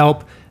need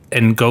help,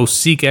 and go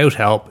seek out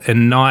help,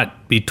 and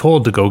not be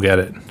told to go get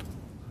it.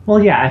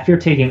 Well, yeah, if you're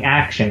taking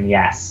action,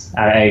 yes,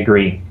 I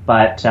agree.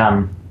 But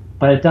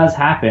it does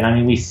happen. I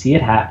mean, we see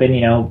it happen.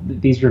 You know,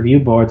 these review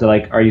boards are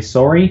like, "Are you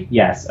sorry?"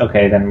 Yes.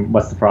 Okay, then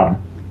what's the problem?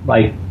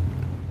 Like,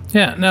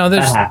 yeah, no,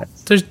 that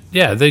happens.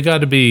 They got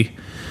to be.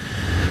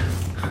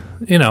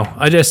 You know,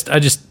 I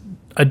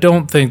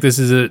don't think this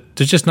is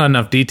there's just not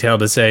enough detail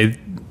to say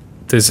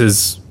this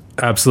is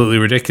absolutely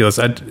ridiculous.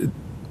 I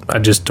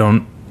just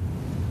don't.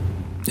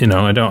 You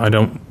know, I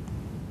don't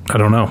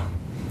know.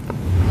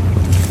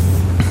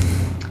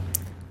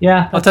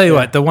 Yeah, I'll tell you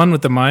what, the one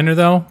with the minor,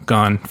 though,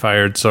 gone,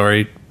 fired,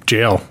 sorry,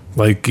 jail.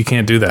 Like, you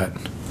can't do that.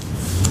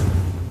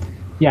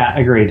 Yeah,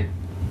 agreed.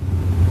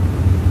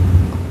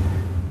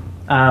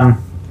 Are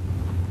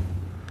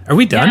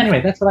we done? Yeah,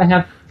 anyway, that's what I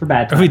have for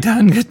bad times. Are we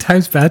done? Good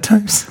times, bad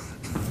times?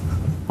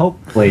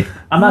 Hopefully.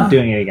 I'm not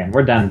doing it again.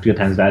 We're done with good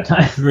times, bad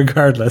times.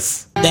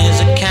 Regardless.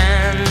 There's a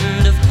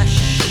kind of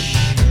hush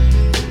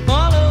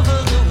all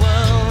over the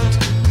world.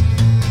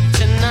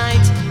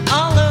 Tonight,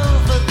 all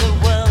over the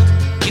world,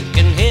 you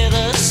can hear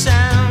the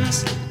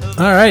sounds.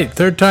 All right,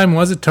 third time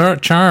was a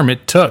charm.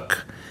 It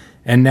took.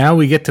 And now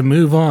we get to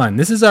move on.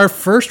 This is our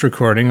first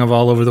recording of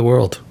All Over the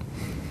World.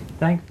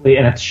 Thankfully,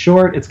 and it's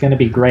short. It's going to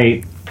be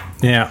great.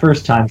 Yeah.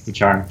 First time's the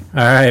charm.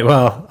 All right,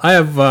 well, I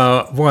have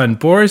one.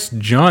 Boris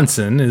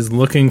Johnson is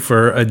looking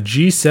for a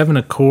G7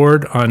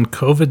 accord on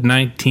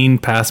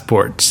COVID-19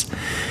 passports.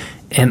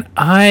 And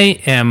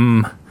I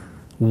am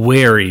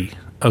wary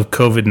of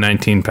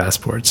COVID-19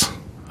 passports.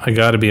 I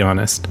got to be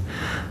honest.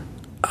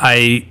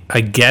 I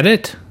get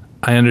it.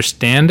 I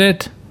understand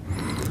it.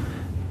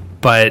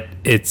 But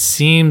it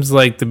seems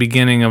like the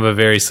beginning of a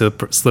very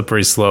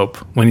slippery slope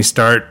when you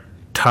start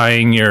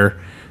tying your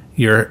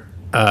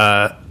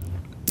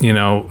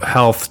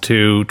health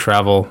to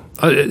travel.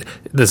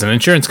 Listen,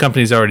 insurance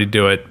companies already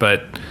do it,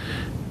 but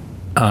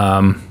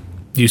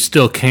you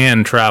still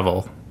can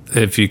travel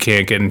if you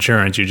can't get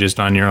insurance. You're just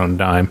on your own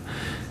dime.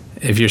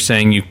 If you're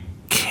saying you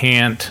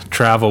can't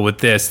travel with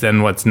this,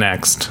 then what's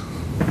next?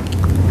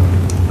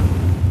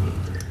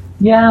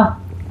 Yeah.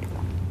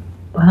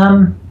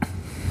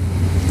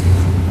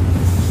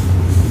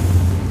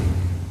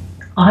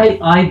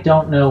 I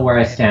don't know where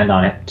I stand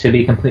on it, to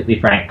be completely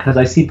frank, because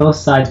I see both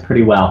sides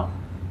pretty well.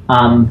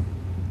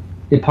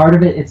 Part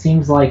of it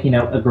seems like,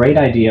 a great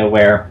idea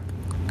where,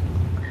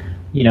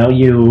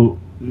 you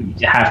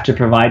have to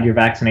provide your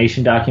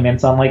vaccination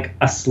documents on like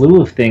a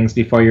slew of things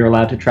before you're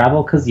allowed to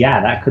travel, because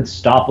that could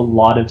stop a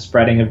lot of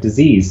spreading of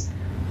disease.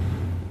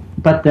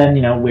 But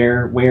then,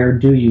 where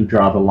do you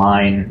draw the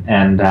line?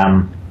 And,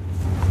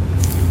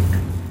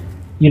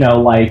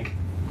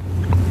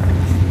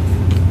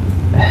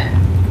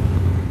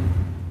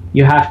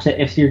 you have to,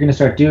 if you're going to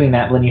start doing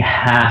that, then you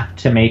have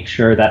to make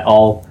sure that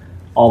all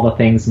the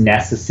things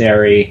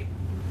necessary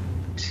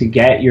to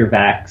get your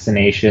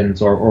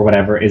vaccinations or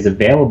whatever is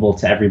available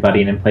to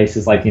everybody, and in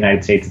places like the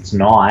United States it's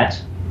not.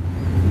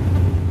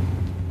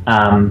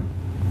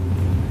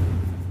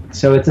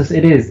 So it's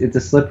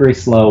a slippery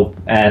slope,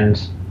 and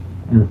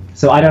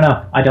so I don't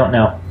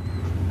know.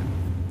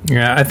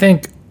 Yeah, I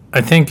think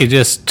it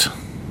just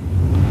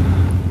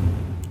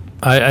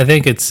I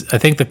think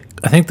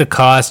the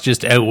cost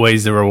just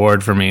outweighs the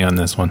reward for me on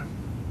this one.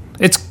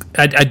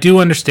 I do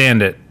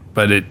understand it,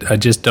 but I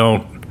just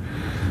don't.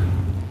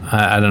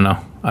 I don't know.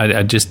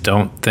 I just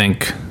don't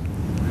think.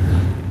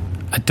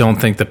 I don't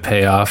think the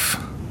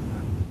payoff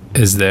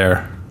is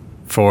there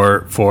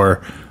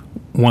for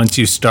once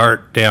you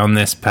start down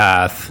this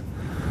path.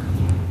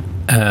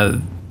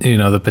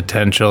 the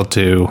potential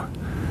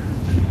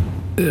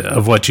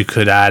of what you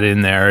could add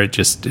in there. I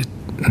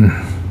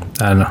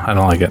don't know. I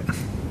don't like it.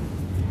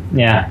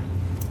 Yeah.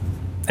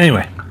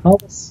 Anyway, Well,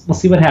 we'll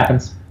see what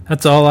happens.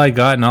 that's all I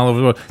got in all over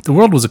the world. The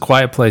world was a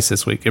quiet place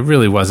this week. It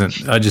really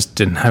wasn't. I just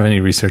didn't have any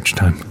research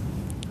time.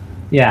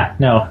 Yeah,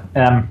 no.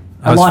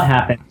 A lot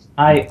happened.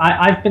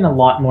 I've been a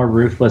lot more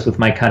ruthless with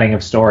my cutting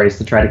of stories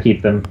to try to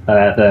keep them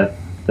the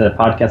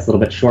podcast a little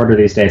bit shorter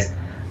these days.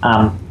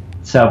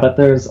 But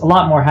there's a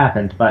lot more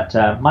happened. But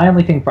my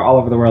only thing for all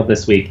over the world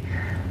this week: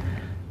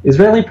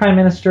 Israeli Prime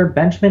Minister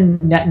Benjamin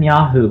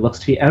Netanyahu looks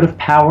to be out of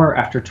power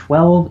after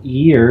 12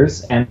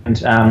 years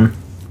and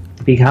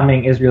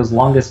becoming Israel's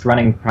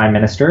longest-running prime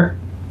minister,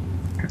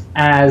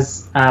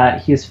 as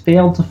he has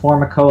failed to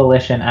form a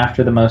coalition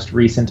after the most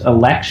recent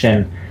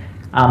election.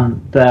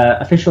 The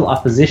official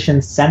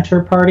opposition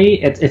Center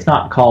Party, it's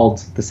not called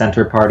the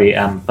Center Party,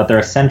 but they're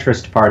a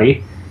centrist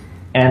party,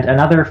 and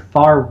another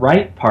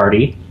far-right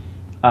party,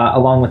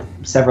 along with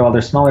several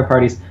other smaller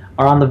parties,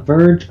 are on the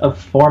verge of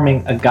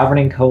forming a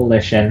governing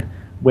coalition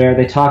where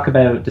they talk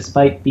about,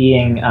 despite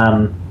being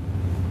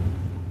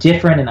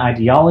different in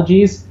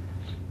ideologies,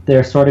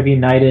 they're sort of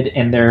united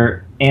in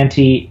their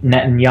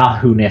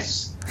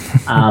anti-Netanyahu-ness.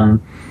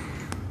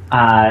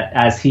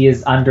 As he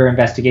is under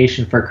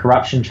investigation for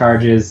corruption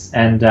charges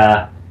and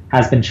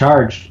has been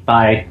charged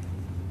by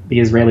the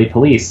Israeli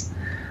police.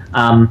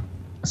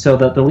 So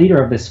the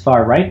leader of this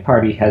far-right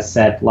party has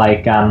said,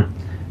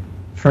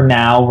 for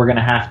now, we're going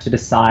to have to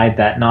decide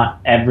that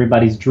not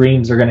everybody's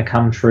dreams are going to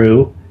come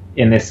true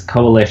in this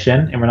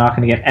coalition, and we're not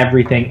going to get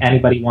everything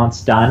anybody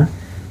wants done,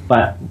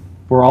 but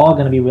we're all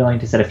going to be willing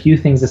to set a few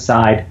things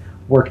aside,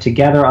 work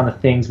together on the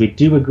things we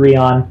do agree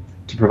on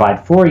to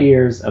provide 4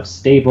 years of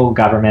stable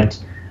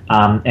government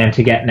and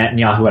to get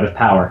Netanyahu out of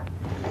power.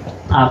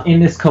 In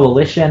this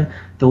coalition,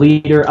 the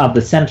leader of the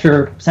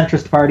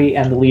centrist party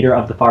and the leader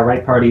of the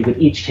far-right party would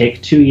each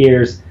take 2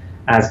 years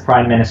as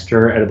prime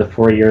minister out of the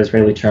 4-year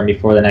Israeli term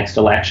before the next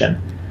election.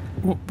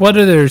 What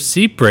are their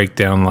seat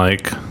breakdown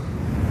like?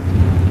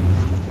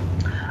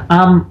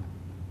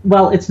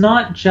 Well, it's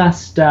not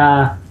just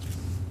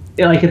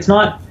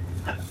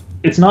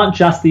it's not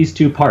just these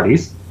two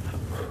parties.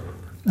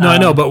 No, I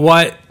know, but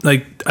why?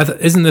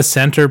 Isn't the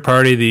Center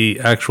Party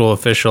the actual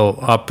official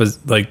aren't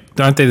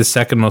they the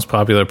second most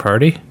popular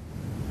party?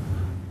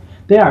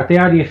 They are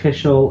the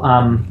official.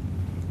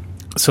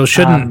 So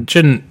shouldn't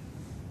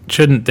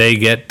they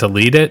get to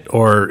lead it,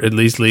 or at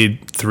least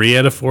lead 3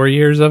 out of 4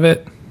 years of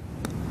it?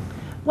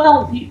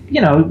 Well,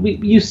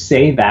 you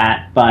say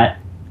that, but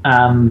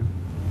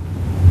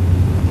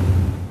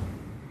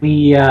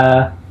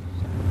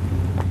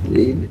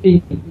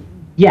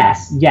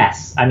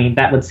Yes. I mean,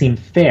 that would seem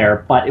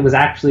fair, but it was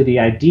actually the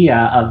idea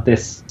of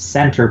this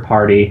Center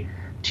Party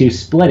to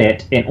split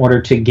it in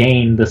order to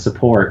gain the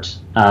support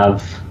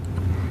of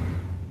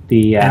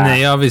the... and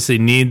they obviously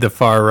need the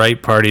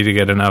far-right party to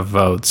get enough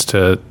votes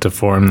to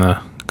form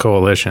the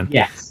coalition.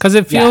 Yes. Because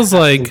it feels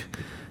like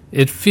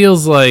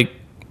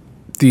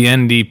the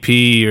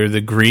NDP or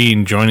the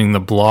Green joining the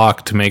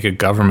bloc to make a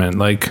government.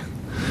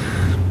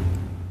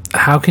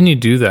 How can you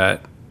do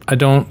that? I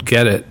don't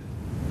get it.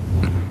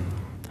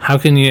 How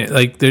can you,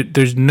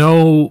 there's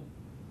no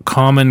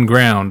common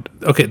ground.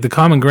 Okay, the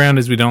common ground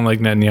is we don't like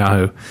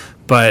Netanyahu,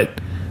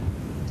 but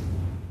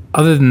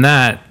other than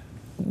that,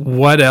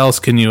 what else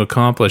can you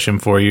accomplish in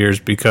 4 years?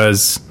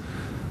 Because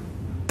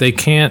they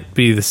can't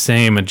be the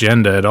same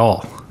agenda at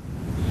all.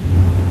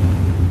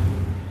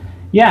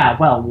 Yeah,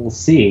 well, we'll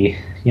see,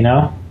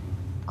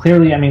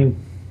 Clearly, I mean,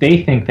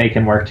 they think they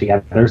can work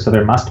together, so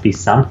there must be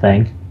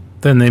something.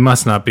 Then they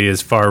must not be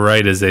as far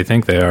right as they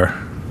think they are.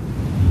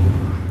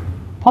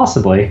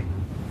 Possibly.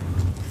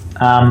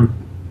 And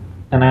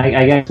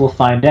I guess we'll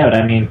find out.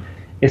 I mean,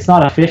 it's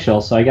not official,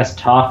 so I guess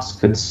talks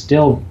could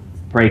still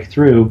break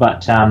through,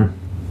 but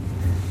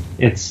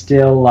it's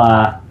still...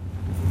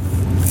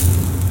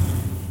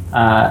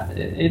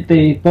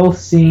 they both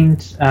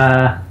seemed...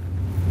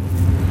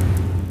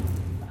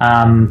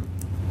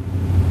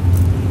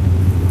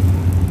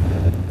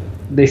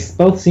 they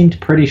both seemed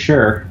pretty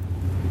sure.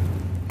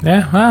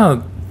 Yeah,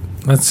 well,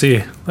 let's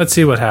see. Let's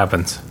see what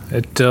happens.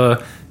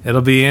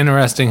 It'll be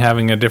interesting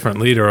having a different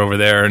leader over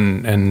there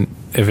and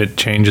if it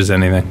changes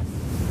anything.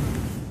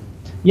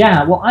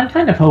 Yeah, well, I'm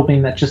kind of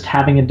hoping that just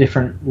having a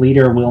different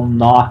leader will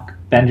knock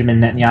Benjamin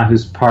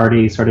Netanyahu's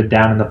party sort of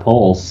down in the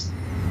polls.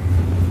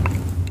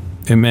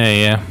 It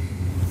may, yeah.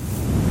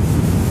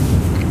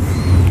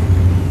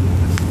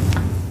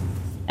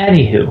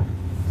 Anywho,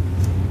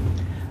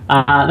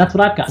 that's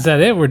what I've got. Is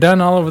that it? We're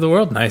done all over the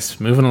world? Nice.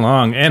 Moving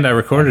along. And I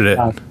recorded it.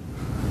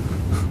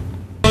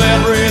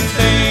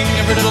 Everything,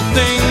 every little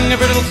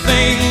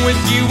thing with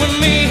you and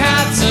me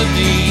had to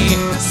be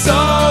so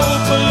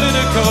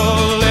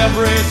political.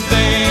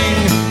 Everything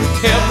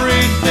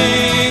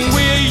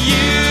with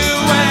you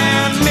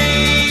and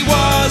me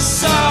was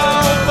so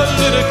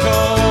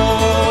political.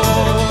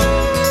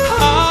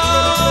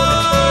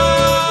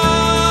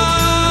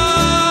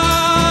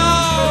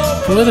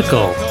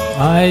 Political.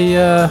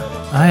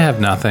 I have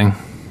nothing.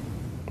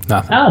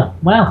 Nothing. Oh,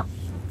 well,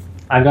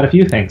 I've got a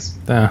few things.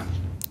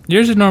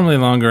 Yours is normally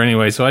longer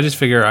anyway, so I just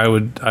figure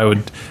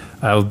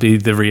I'll be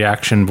the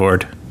reaction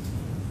board.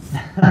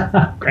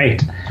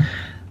 Great.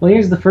 Well,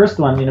 here's the first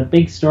one.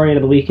 Big story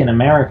of the week in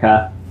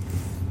America.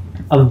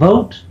 A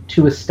vote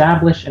to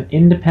establish an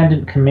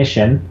independent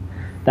commission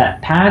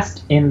that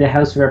passed in the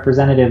House of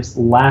Representatives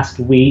last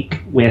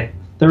week with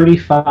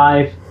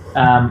 35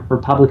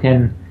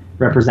 Republican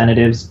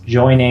representatives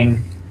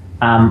joining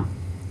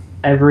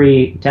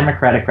every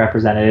Democratic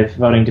representative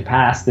voting to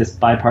pass this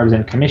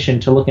bipartisan commission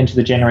to look into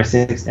the January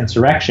 6th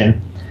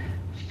insurrection,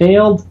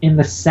 failed in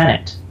the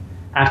Senate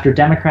after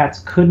Democrats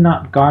could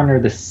not garner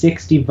the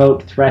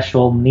 60-vote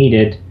threshold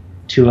needed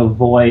to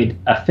avoid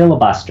a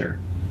filibuster.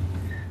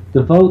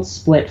 The vote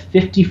split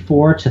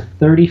 54 to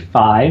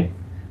 35,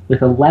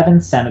 with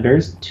 11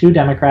 senators, 2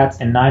 Democrats,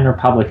 and 9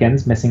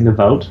 Republicans missing the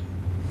vote,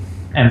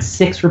 and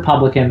 6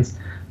 Republicans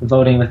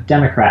voting with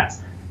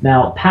Democrats.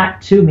 Now,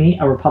 Pat Toomey,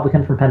 a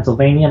Republican from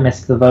Pennsylvania,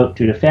 missed the vote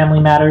due to family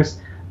matters,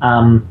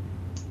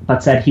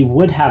 but said he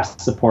would have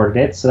supported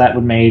it, so that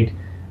would made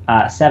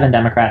 7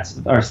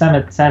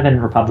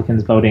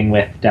 Republicans voting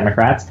with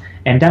Democrats.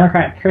 And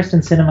Democrat Kirsten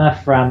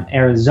Sinema from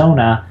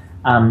Arizona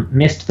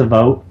missed the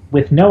vote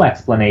with no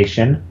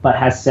explanation, but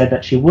has said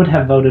that she would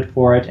have voted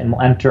for it and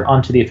will enter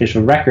onto the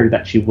official record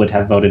that she would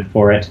have voted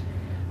for it,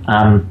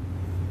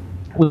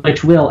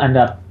 which will end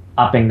up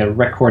upping the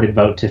recorded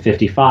vote to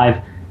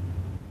 55.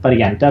 But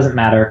again, it doesn't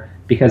matter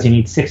because you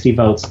need 60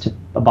 votes to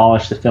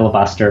abolish the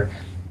filibuster.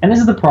 And this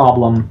is the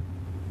problem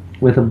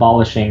with the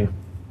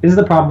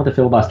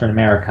filibuster in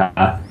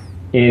America,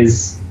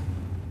 is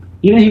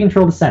even if you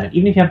control the Senate,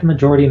 even if you have the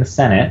majority in the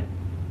Senate,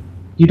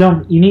 you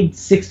need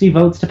 60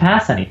 votes to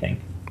pass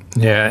anything.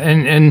 Yeah,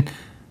 and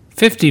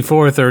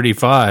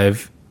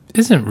 54-35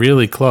 isn't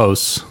really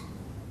close.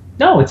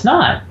 No, it's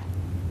not.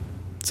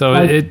 So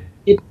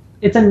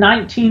it's a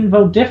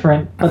 19-vote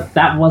difference, but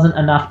that wasn't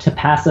enough to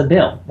pass a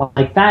bill.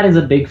 Like, that is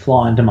a big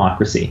flaw in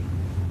democracy.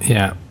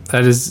 Yeah,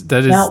 that is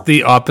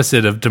the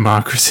opposite of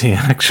democracy,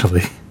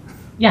 actually.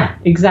 Yeah,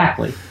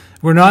 exactly.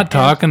 We're not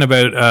talking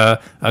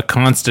about a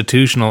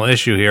constitutional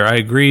issue here. I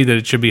agree that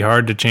it should be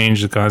hard to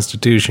change the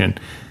Constitution.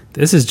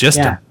 This is just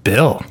a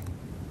bill.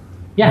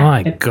 Yeah,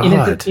 My God.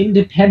 And it's an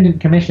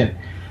independent commission.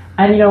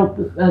 And,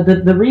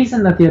 the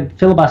reason that the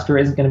filibuster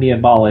isn't going to be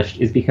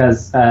abolished is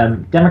because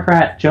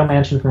Democrat Joe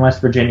Manchin from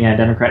West Virginia and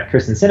Democrat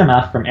Kirsten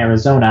Sinema from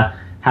Arizona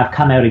have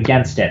come out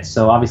against it.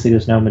 So obviously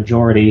there's no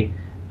majority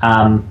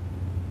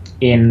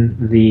in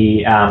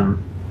the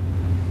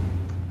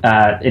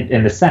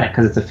Senate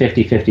because it's a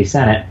 50-50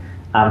 Senate.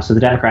 So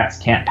the Democrats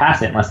can't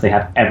pass it unless they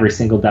have every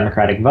single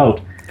Democratic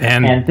vote.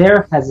 And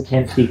they're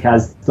hesitant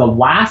because the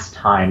last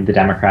time the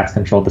Democrats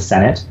controlled the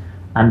Senate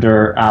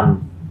under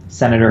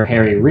Senator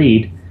Harry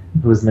Reid,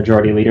 who was the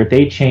majority leader,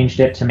 they changed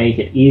it to make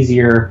it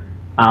easier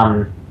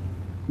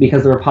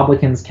because the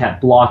Republicans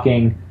kept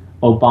blocking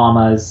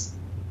Obama's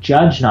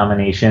judge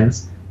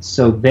nominations.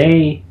 So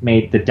the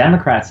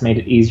Democrats made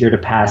it easier to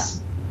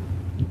pass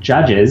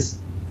judges,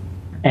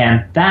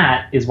 and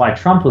that is why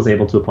Trump was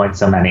able to appoint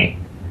so many.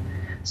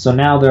 So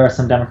now there are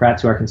some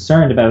Democrats who are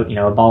concerned about,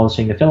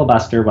 abolishing the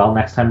filibuster. Well,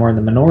 next time we're in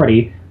the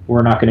minority,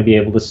 we're not going to be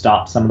able to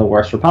stop some of the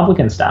worst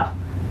Republican stuff.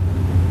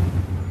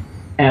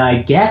 And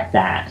I get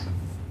that,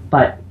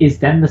 but is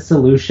then the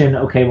solution,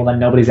 okay, well then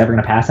nobody's ever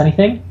going to pass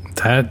anything?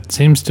 That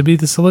seems to be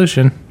the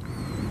solution.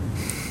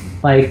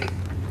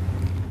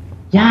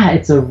 Yeah,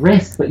 it's a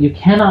risk, but you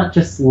cannot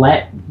just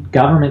let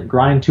government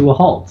grind to a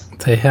halt.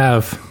 They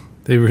have.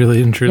 They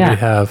really and truly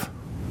have.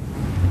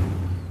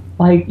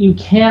 You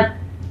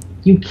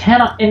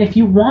cannot, and if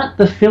you want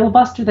the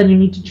filibuster, then you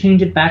need to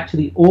change it back to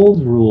the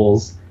old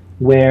rules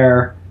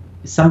where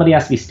somebody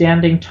has to be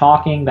standing,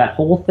 talking, that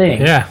whole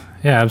thing. Yeah,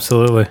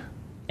 absolutely.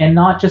 And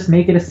not just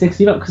make it a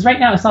 60 vote. Because right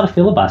now it's not a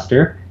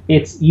filibuster.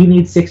 It's you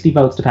need 60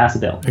 votes to pass a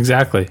bill.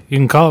 Exactly. You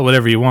can call it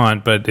whatever you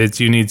want, but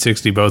you need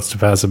 60 votes to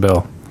pass a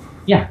bill.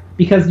 Yeah,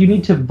 because you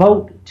need to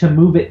vote to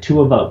move it to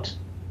a vote.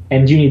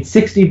 And you need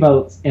 60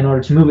 votes in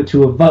order to move it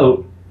to a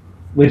vote,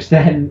 which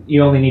then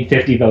you only need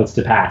 50 votes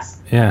to pass.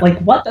 Yeah.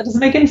 What? That doesn't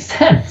make any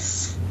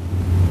sense.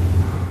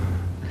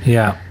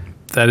 Yeah,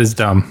 that is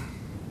dumb.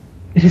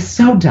 It is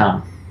so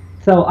dumb.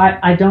 So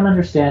I don't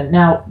understand.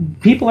 Now,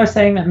 people are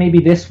saying that maybe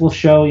this will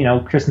show,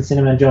 Kirsten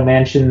Sinema and Joe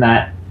Manchin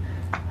that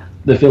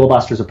the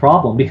filibuster is a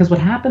problem. Because what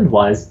happened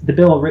was the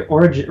bill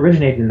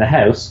originated in the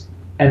House,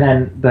 and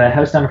then the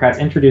House Democrats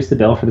introduced the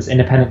bill for this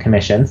independent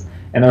commission,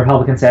 and the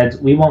Republicans said,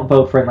 we won't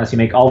vote for it unless you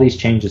make all these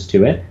changes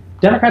to it.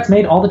 Democrats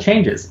made all the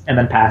changes and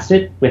then passed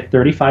it with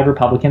 35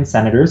 Republican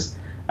senators,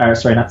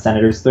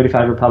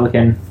 35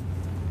 Republican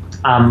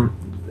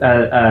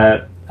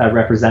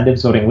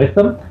representatives voting with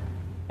them.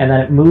 And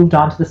then it moved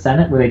on to the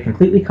Senate where they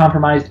completely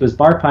compromised. It was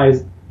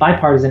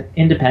bipartisan,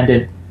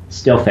 independent,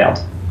 still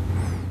failed.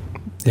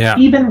 Yeah.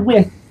 Even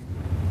with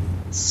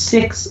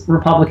 6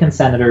 Republican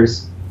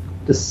senators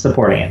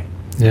supporting it.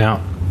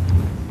 Yeah.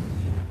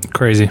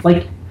 Crazy.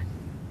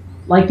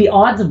 The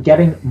odds of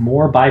getting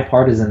more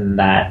bipartisan than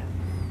that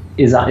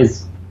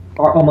is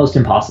are almost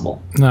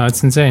impossible. No,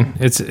 it's insane.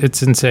 It's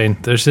insane.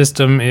 Their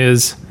system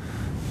is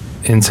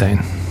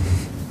insane.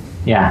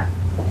 Yeah.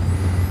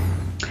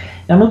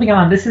 Now moving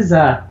on, this is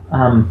a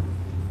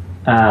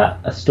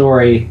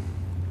story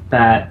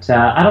that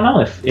I don't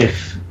know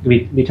if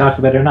we talked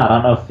about it or not.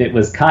 I don't know if it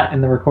was cut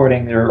in the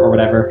recording or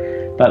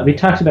whatever, but we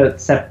talked about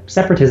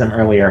separatism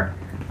earlier,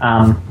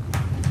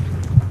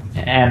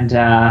 and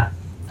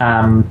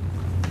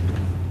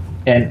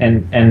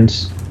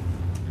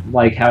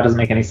like how it doesn't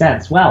make any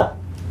sense. Well,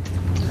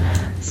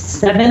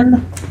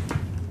 7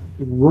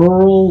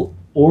 rural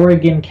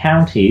Oregon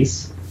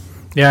counties.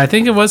 Yeah, I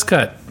think it was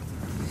cut.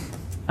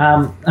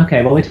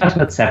 Okay, well, we talked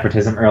about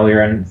separatism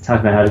earlier and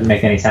talked about how it doesn't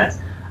make any sense.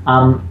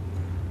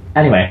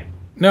 Anyway.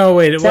 No,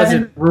 wait, it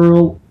wasn't.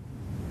 Rural.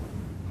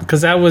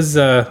 Because that was.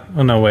 Oh,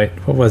 no, wait.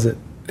 What was it?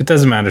 It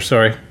doesn't matter.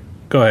 Sorry.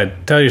 Go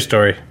ahead. Tell your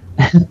story.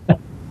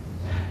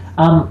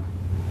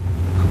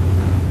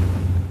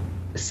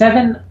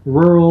 7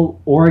 rural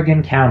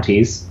Oregon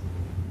counties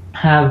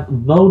have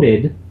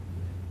voted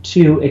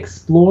to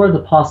explore the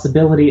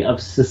possibility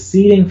of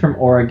seceding from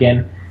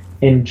Oregon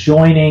and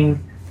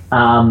joining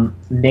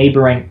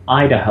neighboring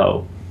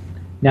Idaho.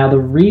 Now, the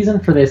reason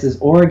for this is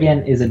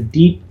Oregon is a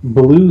deep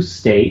blue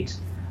state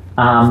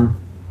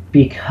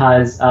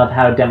because of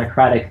how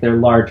democratic their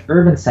large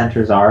urban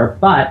centers are,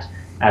 but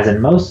as in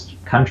most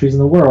countries in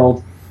the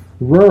world,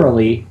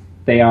 rurally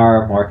they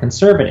are more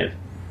conservative.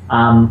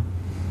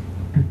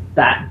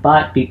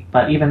 But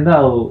even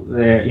though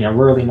they're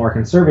rurally more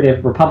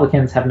conservative,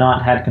 Republicans have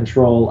not had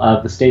control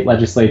of the state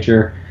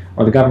legislature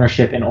or the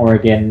governorship in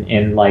Oregon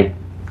in like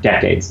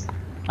decades.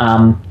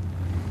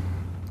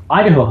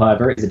 Idaho,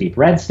 however, is a deep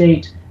red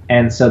state,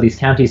 and so these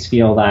counties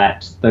feel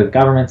that the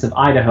governments of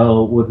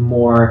Idaho would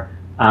more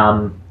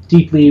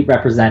deeply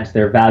represent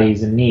their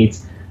values and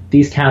needs.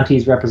 These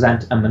counties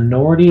represent a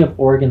minority of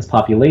Oregon's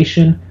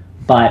population,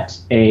 but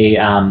a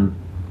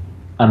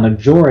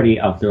majority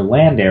of their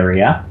land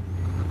area.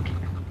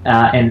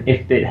 And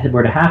if it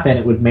were to happen,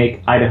 it would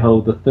make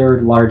Idaho the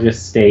 3rd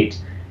largest state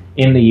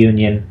in the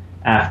union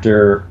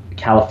after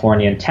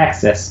California and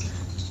Texas.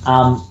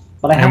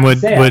 But I have to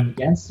say I'm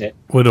against it.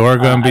 Would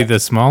Oregon be the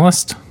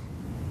smallest?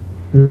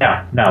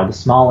 No, the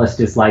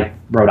smallest is like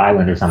Rhode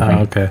Island or something.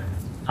 Oh, okay.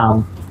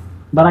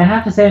 But I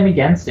have to say I'm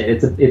against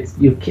it.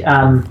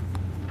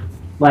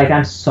 Like,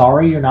 I'm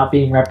sorry you're not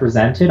being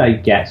represented. I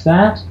get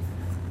that,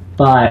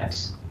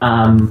 but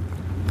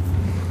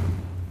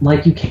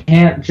like, you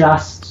can't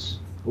just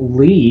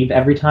leave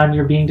every time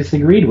you're being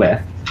disagreed with.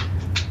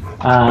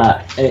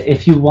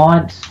 If you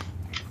want,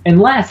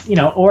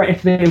 or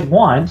if they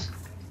want,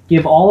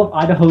 give all of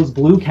Idaho's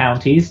blue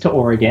counties to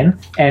Oregon,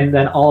 and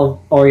then all of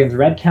Oregon's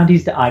red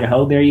counties to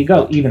Idaho. There you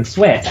go, even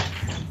switch.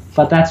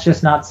 But that's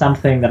just not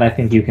something that I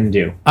think you can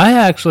do. I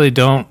actually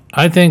don't.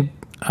 I think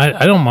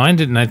I don't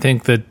mind it, and I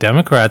think that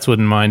Democrats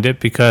wouldn't mind it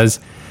because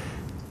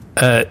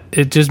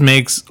it just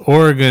makes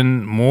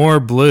Oregon more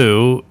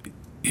blue.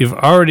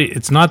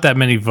 It's not that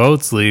many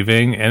votes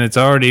leaving, and it's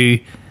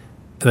already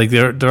like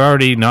they're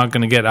already not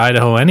going to get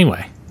Idaho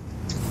anyway.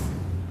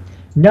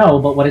 No,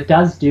 but what it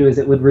does do is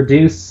it would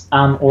reduce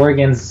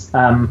Oregon's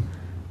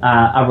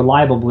a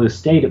reliable blue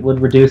state. It would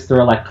reduce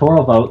their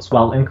electoral votes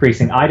while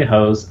increasing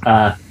Idaho's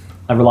a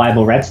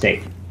reliable red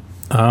state.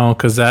 Oh,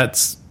 because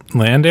that's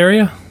land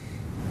area?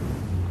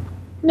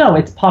 No,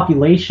 it's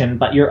population,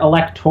 but your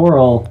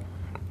electoral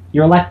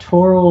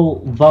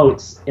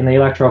votes in the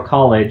Electoral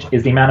College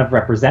is the amount of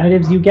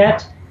representatives you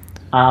get,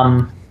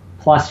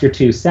 plus your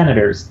 2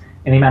 senators.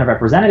 And the amount of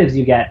representatives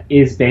you get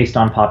is based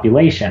on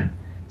population.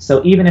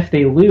 So even if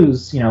they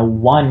lose,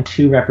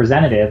 1-2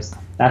 representatives,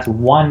 that's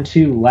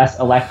 1-2 less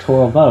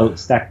electoral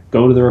votes that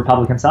go to the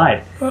Republican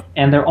side.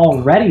 And they're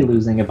already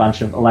losing a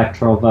bunch of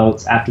electoral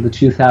votes after the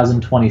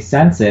 2020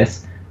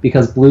 census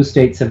because blue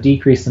states have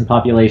decreased in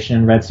population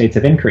and red states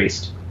have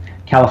increased.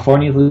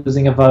 California's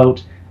losing a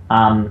vote.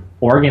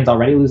 Oregon's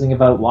already losing a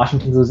vote.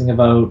 Washington's losing a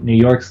vote. New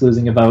York's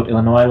losing a vote.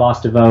 Illinois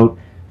lost a vote.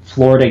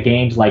 Florida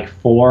gained like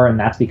 4, and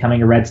that's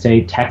becoming a red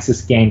state.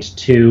 Texas gained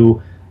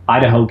 2.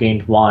 Idaho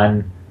gained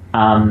 1.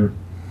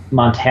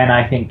 Montana,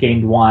 I think,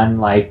 gained 1.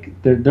 Like,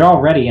 they're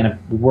already in a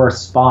worse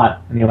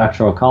spot in the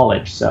Electoral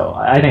College, so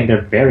I think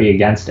they're very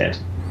against it.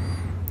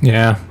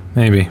 Yeah,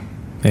 maybe.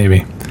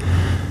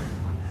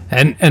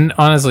 And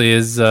honestly,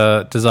 does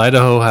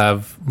Idaho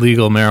have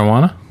legal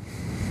marijuana?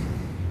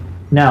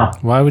 No.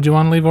 Why would you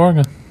want to leave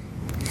Oregon?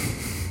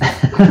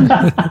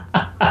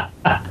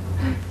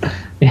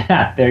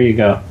 Yeah, there you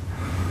go.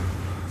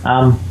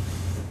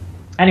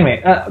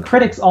 Anyway,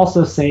 critics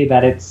also say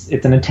that it's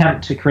an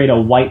attempt to create a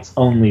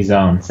whites-only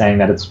zone, saying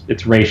that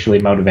it's racially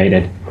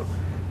motivated.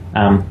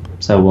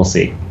 So we'll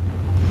see.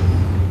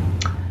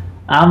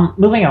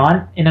 Moving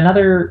on, in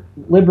another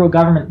Liberal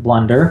government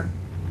blunder,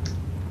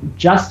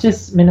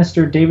 Justice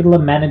Minister David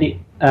Lametti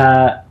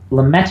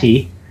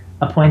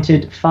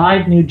appointed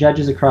 5 new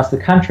judges across the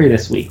country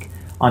this week.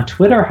 On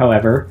Twitter,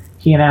 however,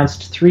 he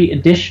announced 3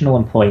 additional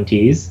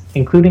appointees,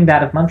 including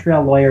that of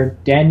Montreal lawyer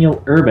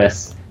Daniel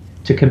Urbis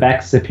to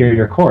Quebec's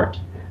Superior Court.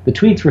 The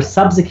tweets were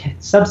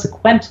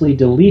subsequently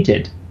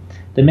deleted.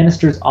 The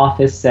minister's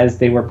office says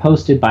they were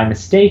posted by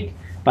mistake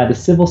by the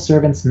civil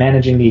servants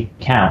managing the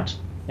account.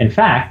 In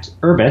fact,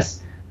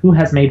 Urbis, who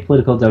has made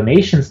political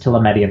donations to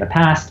Lametti in the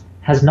past,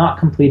 has not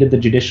completed the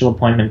judicial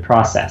appointment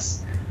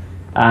process.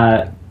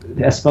 A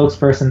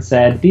spokesperson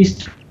said,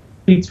 "These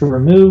tweets were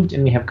removed,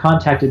 and we have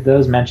contacted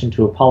those mentioned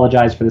to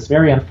apologize for this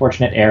very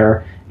unfortunate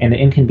error and the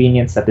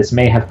inconvenience that this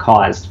may have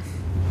caused."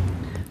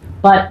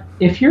 But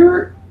if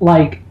you're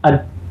like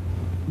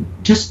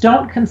just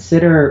don't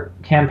consider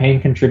campaign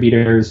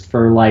contributors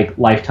for like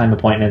lifetime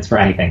appointments for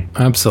anything.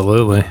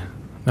 Absolutely.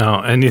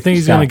 No, and you think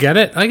he's going to get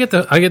it? I get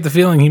the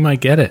feeling he might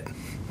get it.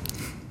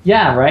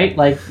 Yeah, right?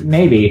 Like,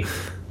 maybe.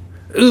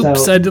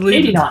 Oops, So, I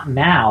deleted. maybe not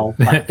now,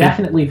 but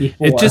definitely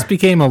before. It just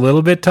became a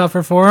little bit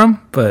tougher for him,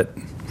 but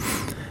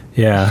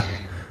yeah.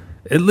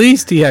 At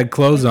least he had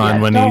clothes on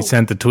when he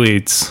sent the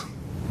tweets.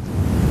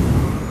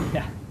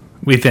 Yeah,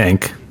 We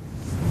think.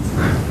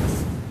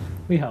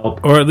 we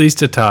hope. Or at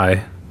least a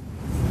tie.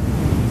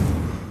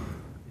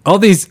 All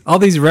these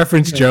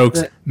reference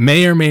jokes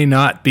may or may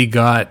not be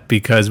got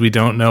because we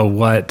don't know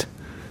what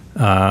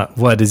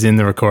is in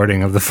the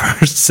recording of the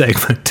first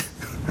segment.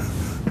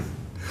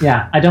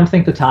 Yeah, I don't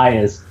think the tie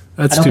is.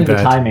 That's I don't too think bad.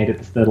 the tie made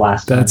it the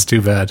last time. That's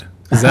too bad.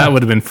 'Cause that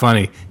would have been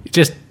funny.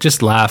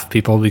 Just laugh,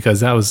 people, because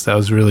that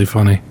was really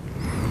funny.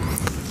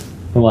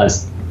 It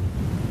was.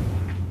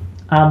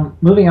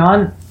 Moving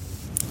on.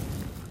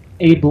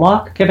 A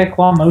Bloc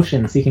Québécois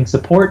motion seeking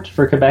support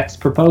for Quebec's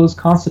proposed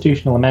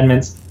constitutional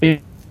amendments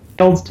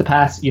failed to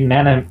pass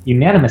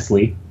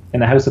unanimously in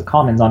the House of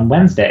Commons on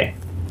Wednesday.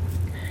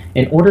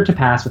 In order to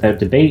pass without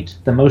debate,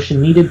 the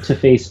motion needed to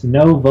face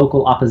no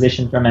vocal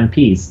opposition from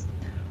MPs.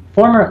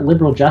 Former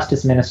Liberal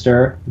Justice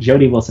Minister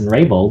Jody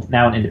Wilson-Raybould,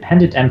 now an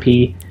independent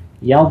MP,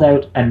 yelled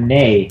out a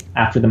nay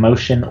after the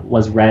motion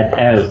was read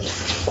out.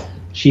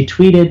 She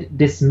tweeted,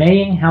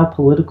 dismaying how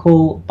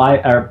political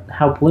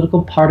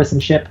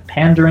partisanship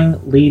pandering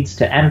leads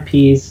to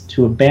MPs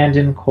to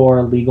abandon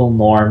core legal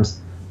norms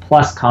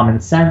plus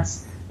common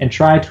sense and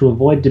try to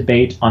avoid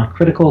debate on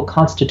critical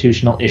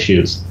constitutional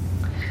issues,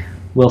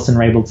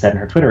 Wilson-Raybould said in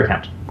her Twitter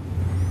account.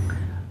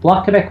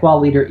 Bloc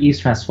Québécois leader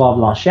Yves-François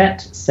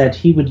Blanchet said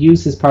he would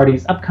use his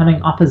party's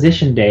upcoming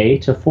opposition day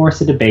to force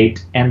a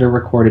debate and a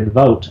recorded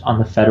vote on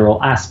the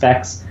federal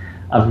aspects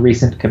of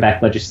recent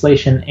Quebec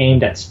legislation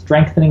aimed at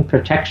strengthening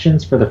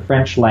protections for the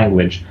French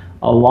language,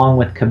 along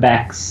with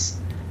Quebec's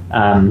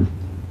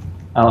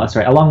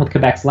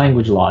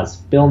language laws.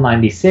 Bill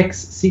 96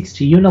 seeks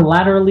to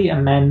unilaterally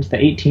amend the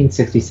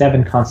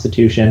 1867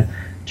 Constitution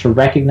to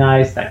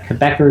recognize that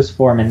Quebecers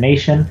form a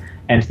nation,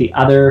 and the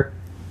other,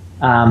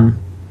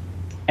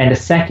 and a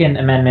second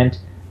amendment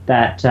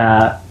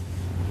that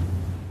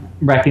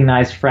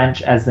recognized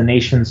French as the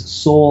nation's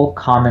sole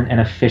common and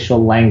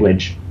official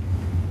language.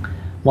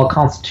 While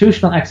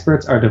constitutional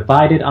experts are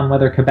divided on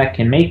whether Quebec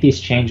can make these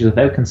changes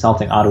without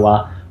consulting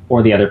Ottawa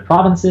or the other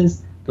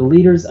provinces, the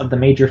leaders of the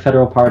major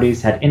federal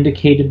parties had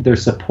indicated their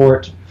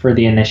support for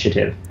the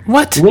initiative.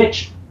 What?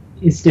 Which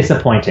is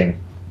disappointing.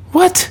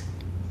 What?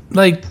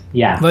 Like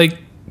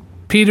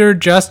Peter,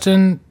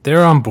 Justin,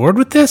 they're on board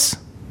with this?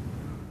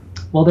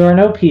 Well, there are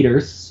no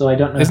Peters, so I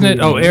don't know. Isn't it?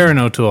 Oh, Aaron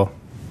O'Toole.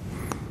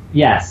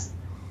 Yes.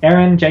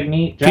 Aaron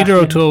Jagny. Peter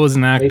O'Toole was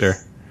an actor.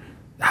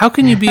 How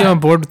can you be on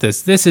board with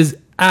this? This is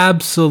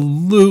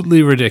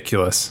absolutely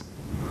ridiculous.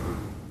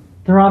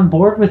 They're on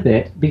board with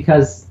it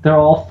because they're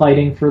all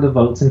fighting for the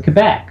votes in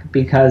Quebec,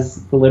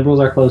 because the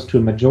Liberals are close to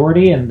a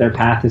majority and their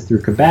path is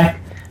through Quebec,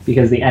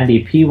 because the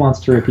NDP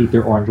wants to repeat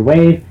their Orange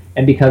Wave,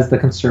 and because the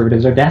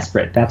Conservatives are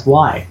desperate. That's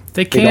why.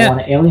 They don't can't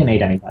want to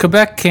alienate anybody.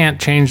 Quebec can't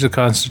change the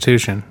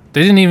Constitution.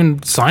 They didn't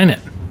even sign it.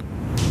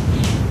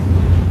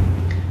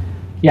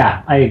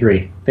 Yeah, I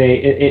agree.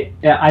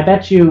 I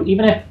bet you,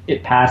 even if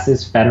it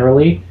passes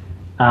federally,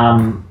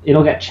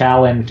 it'll get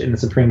challenged, and the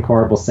Supreme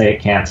Court will say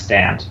it can't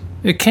stand.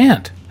 It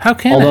can't. How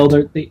can it?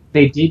 Although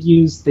they did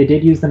use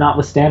the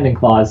notwithstanding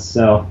clause,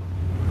 so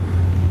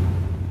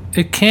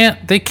it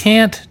can't. They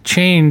can't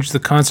change the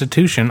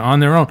Constitution on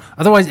their own.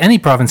 Otherwise, any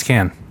province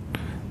can.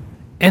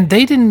 And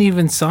they didn't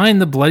even sign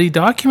the bloody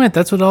document.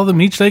 That's what all the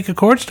Meech Lake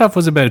Accord stuff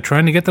was about,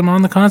 trying to get them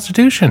on the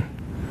Constitution.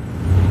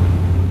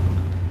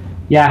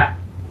 Yeah,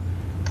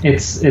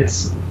 it's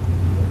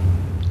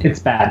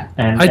bad,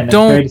 and it's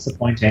very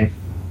disappointing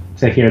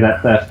to hear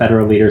that the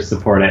federal leaders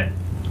support it.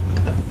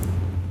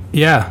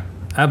 Yeah,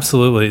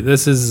 absolutely.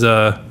 This is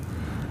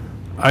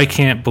I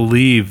can't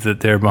believe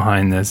that they're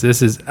behind this.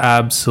 This is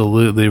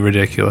absolutely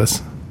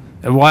ridiculous.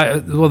 And why?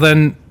 Well,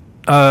 then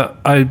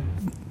I'm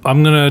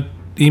gonna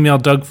email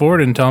Doug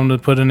Ford and tell him to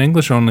put an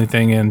English only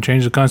thing in.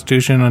 Change the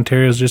Constitution.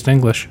 Ontario's just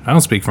English. I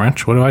don't speak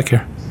French. What do I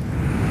care?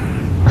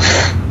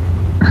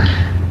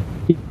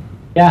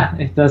 Yeah,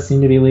 it does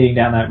seem to be leading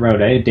down that road.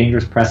 A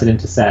dangerous precedent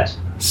to set.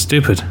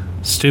 Stupid.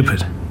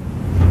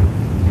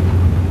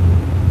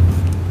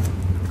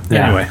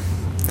 Yeah. Anyway.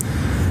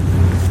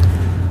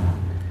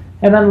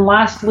 And then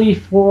lastly,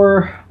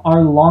 for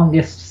our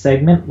longest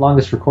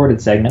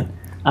recorded segment,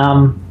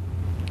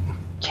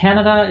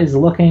 Canada is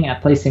looking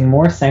at placing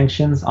more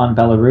sanctions on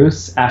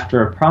Belarus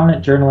after a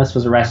prominent journalist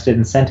was arrested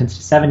and sentenced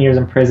to 7 years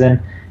in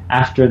prison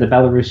after the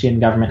Belarusian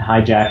government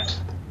hijacked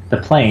the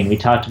plane. We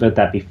talked about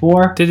that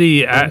before. Did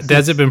he?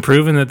 Has it been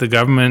proven that the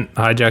government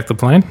hijacked the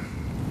plane?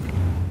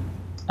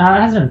 It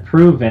hasn't been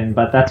proven,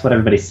 but that's what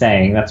everybody's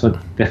saying. That's what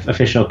the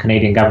official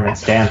Canadian government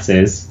stance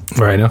is.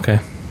 Right. Okay.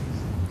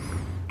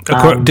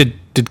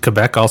 Did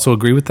Quebec also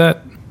agree with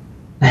that?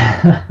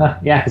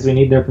 Yeah, because we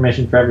need their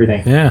permission for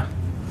everything. Yeah.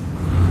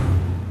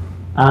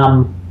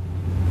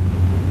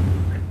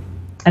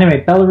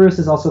 Anyway, Belarus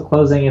is also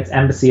closing its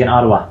embassy in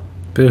Ottawa.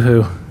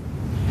 Boo-hoo.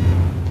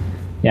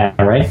 Yeah,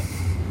 right?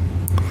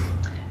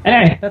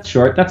 Anyway, that's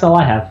short. That's all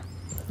I have.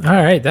 All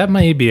right, that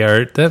may be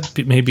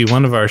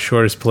one of our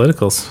shortest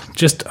politicals.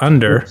 Just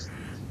under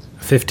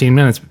 15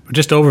 minutes,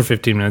 just over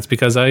 15 minutes,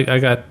 because I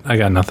got nothing. I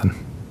got nothing.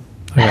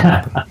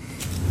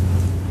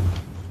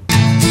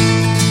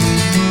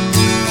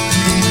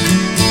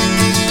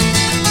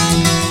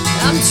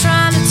 I'm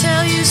trying to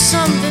tell you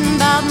something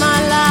about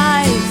my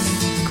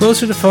life.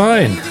 Closer to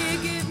fine.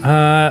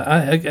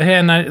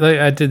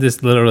 I did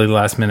this literally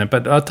last minute,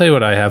 but I'll tell you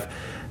what I have.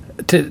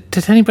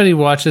 Did anybody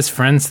watch this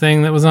Friends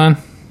thing that was on?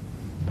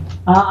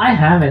 I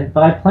haven't,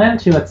 but I plan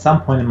to at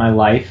some point in my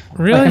life.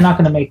 Really? Like, I'm not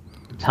going to make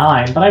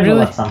time, but I will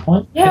at some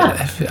point.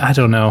 Yeah. I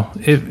don't know.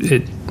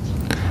 It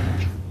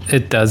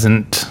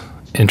doesn't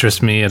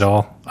interest me at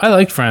all. I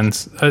like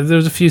Friends.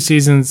 There's a few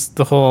seasons.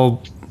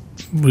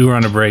 We were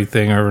on a break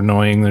thing are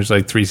annoying. There's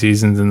like 3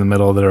 seasons in the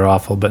middle that are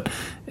awful, but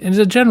as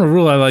a general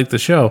rule, I like the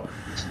show.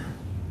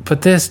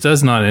 But this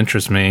does not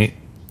interest me.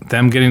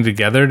 Them getting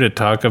together to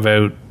talk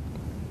about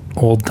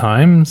old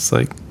times,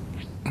 like,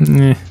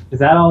 Is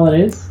that all it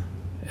is?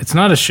 It's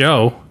not a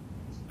show.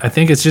 I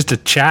think it's just a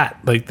chat.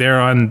 Like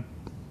they're on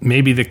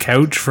maybe the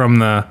couch from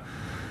the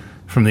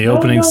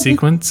opening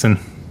sequence, and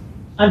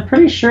I'm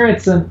pretty sure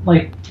it's an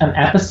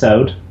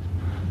episode.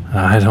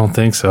 I don't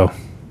think so.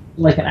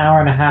 Like an hour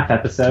and a half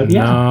episode.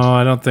 Yeah. No,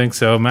 I don't think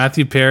so.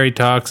 Matthew Perry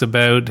talks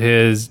about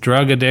his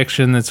drug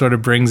addiction that sort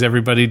of brings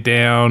everybody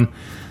down.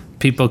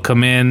 People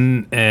come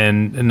in,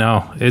 and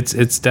no,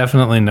 it's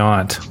definitely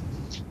not.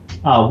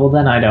 Oh, well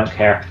then I don't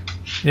care.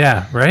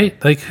 Yeah,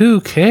 right? Like,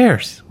 who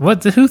cares?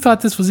 Who thought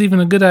this was even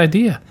a good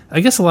idea? I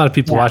guess a lot of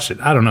people watched it.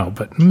 I don't know,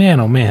 but man,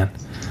 oh man.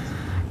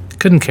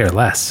 Couldn't care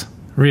less,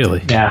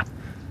 really. Yeah.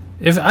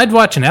 If I'd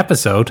watch an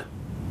episode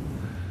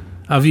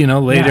of,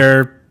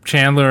 later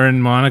Chandler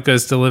and Monica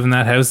still live in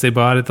that house they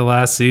bought at the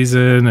last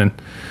season, and,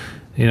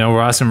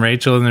 Ross and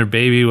Rachel and their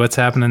baby, what's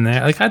happening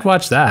there? Like, I'd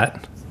watch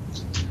that.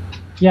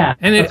 Yeah.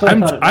 And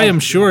I am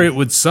sure it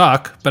would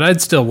suck, but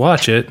I'd still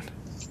watch it.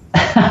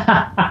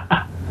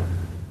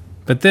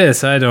 But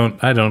this, I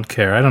don't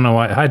care. I don't know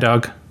why. Hi,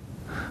 dog.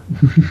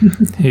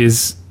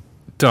 He's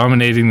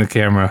dominating the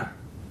camera.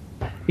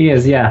 He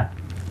is, yeah.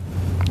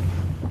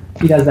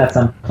 He does that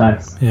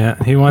sometimes.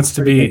 Yeah, he wants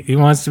to be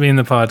in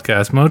the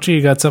podcast. Mochi,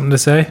 you got something to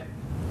say?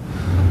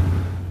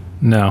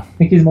 No. I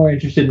think he's more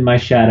interested in my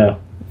shadow.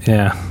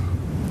 Yeah.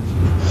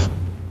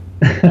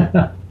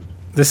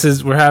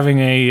 We're having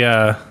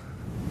a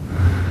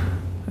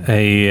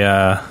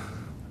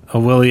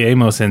Willie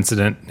Amos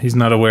incident. He's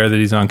not aware that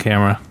he's on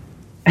camera.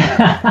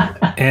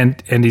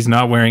 and he's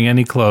not wearing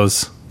any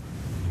clothes.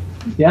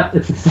 Yep,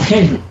 it's the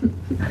same.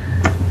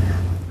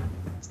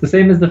 It's the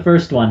same as the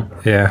first one.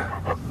 Yeah.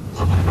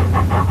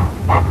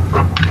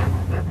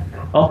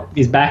 Oh,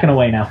 he's backing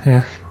away now.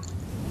 Yeah.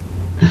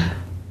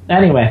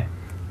 Anyway.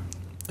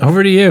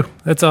 Over to you.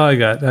 That's all I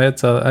got.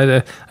 That's all.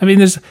 I mean,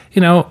 there's,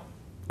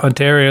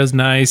 Ontario's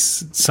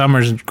nice.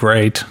 Summer's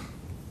great.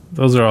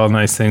 Those are all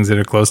nice things that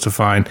are close to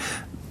fine.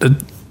 The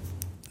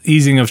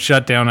easing of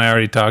shutdown I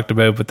already talked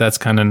about, but that's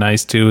kind of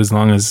nice too, as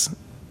long as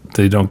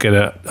they don't get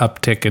a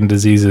uptick in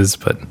diseases.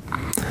 But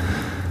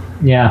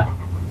yeah.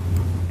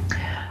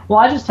 Well,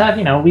 I just have,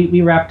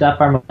 we wrapped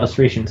up our most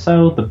recent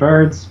show, The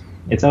Birds.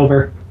 It's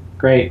over.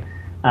 Great.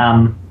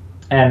 And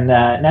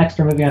next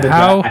we're moving on to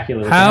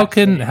Dracula.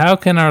 How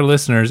can our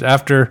listeners,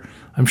 after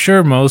I'm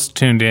sure most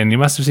tuned in, you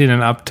must have seen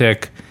an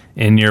uptick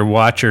in your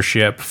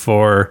watchership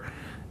for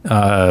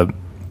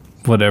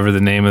whatever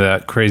the name of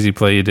that crazy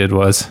play you did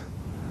was.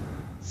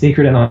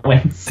 Secret in the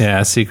Wings.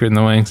 Yeah, Secret in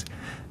the Wings.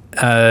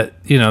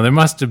 You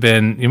must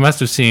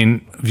have seen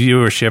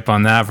viewership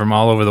on that from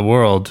all over the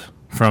world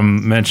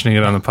from mentioning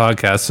it on the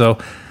podcast. So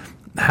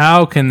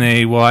how can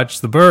they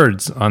watch The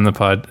Birds on the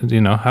pod?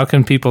 How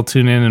can people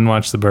tune in and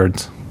watch The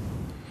Birds?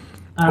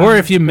 Or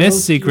if you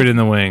miss Secret in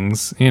the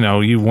Wings,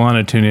 you want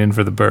to tune in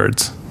for The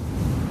Birds.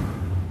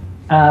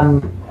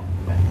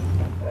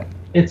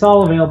 It's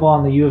all available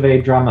on the U of A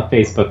Drama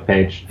Facebook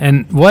page.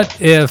 And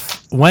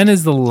when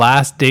is the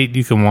last date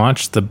you can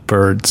watch The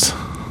Birds?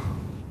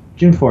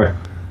 June 4th.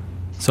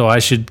 So I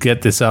should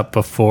get this up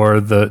before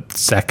the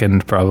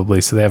 2nd,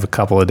 probably, so they have a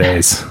couple of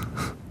days,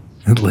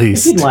 at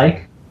least. If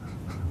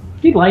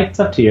you'd like, it's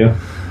up to you.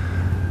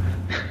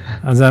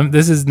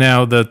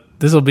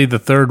 This will be the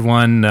third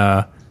one,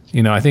 I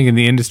think in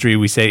the industry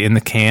we say in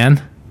the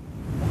can.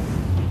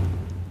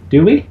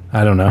 Do we?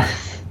 I don't know.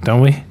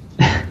 Don't we?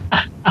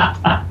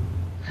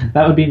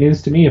 That would be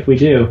news to me if we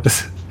do.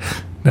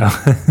 No.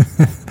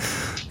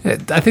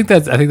 I think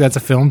that's a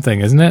film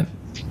thing, isn't it?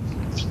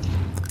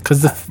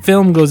 Because the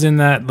film goes in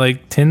that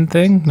like tin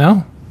thing.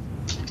 No.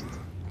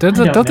 Don't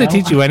they know.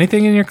 teach you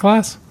anything in your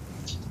class?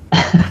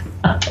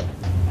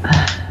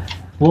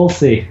 We'll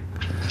see.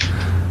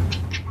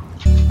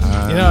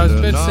 I was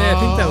about to say, I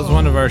think that was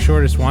one of our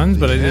shortest ones,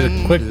 but I did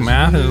a quick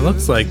math, and it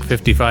looks like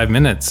 55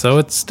 minutes, so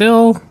it's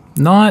still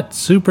not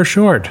super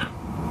short.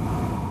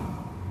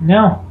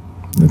 No.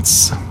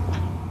 It's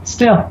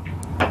Still.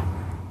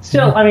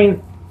 I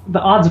mean,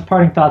 the odds of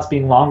parting thoughts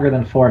being longer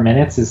than 4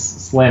 minutes is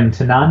slim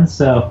to none,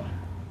 so...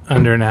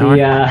 under an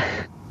hour.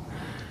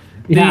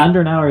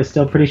 Under an hour is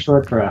still pretty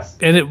short for us.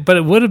 But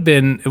it would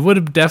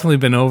have definitely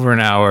been over an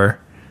hour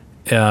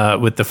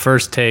with the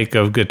first take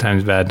of Good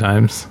Times, Bad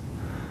Times.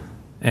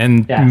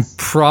 And Yes.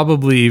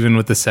 probably even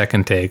with the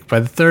second take. By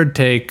the third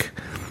take,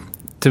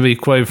 to be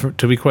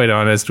quite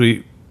honest,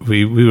 we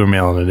were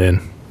mailing it in.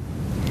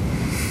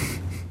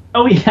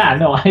 Oh yeah,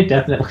 no, I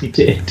definitely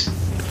did.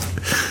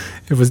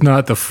 It was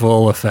not the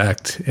full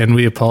effect, and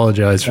we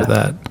apologize for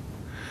that.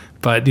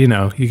 But you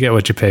get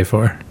what you pay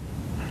for.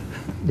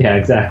 Yeah,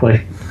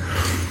 exactly.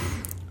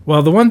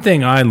 Well, the one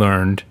thing I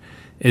learned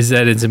is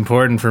that it's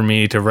important for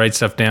me to write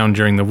stuff down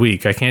during the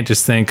week. I can't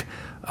just think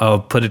I'll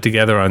put it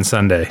together on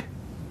Sunday.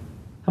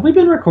 Have we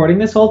been recording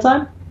this whole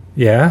time?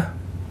 Yeah.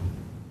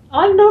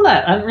 I didn't know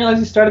that. I didn't realize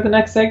you started the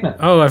next segment.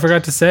 Oh, I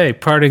forgot to say,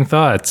 parting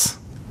thoughts.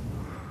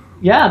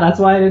 Yeah, that's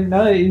why I didn't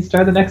know that you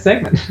started the next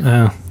segment.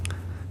 Oh.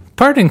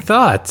 Parting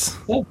thoughts.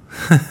 Oh.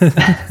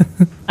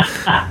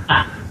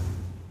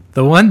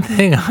 The one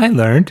thing I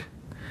learned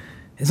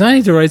is I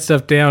need to write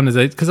stuff down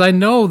because I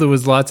know there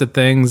was lots of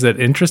things that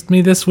interest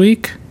me this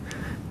week,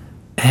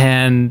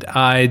 and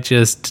I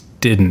just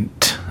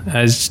didn't.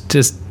 I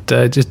just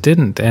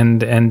didn't.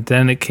 And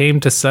then it came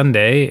to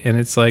Sunday, and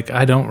it's like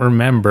I don't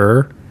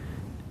remember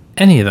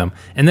any of them.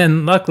 And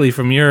then luckily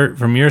from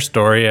your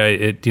story,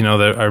 I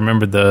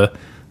remembered the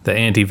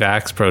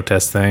anti-vax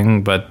protest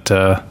thing, but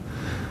other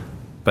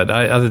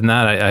than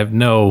that, I have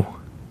no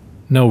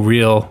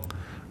real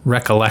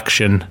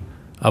recollection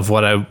of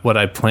what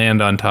I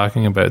planned on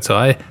talking about. So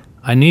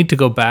I need to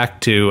go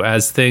back to,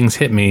 as things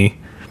hit me,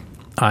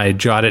 I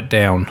jot it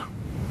down.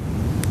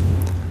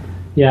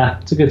 Yeah,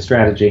 it's a good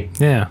strategy.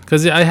 Yeah,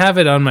 because I have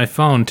it on my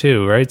phone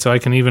too, right? So I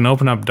can even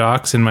open up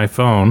docs in my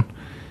phone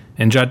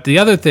and jot. The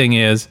other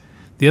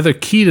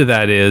key to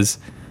that is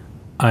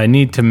I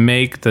need to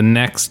make the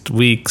next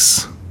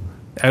week's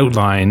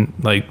outline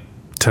like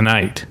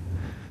tonight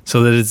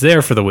so that it's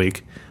there for the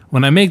week.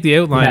 When I make the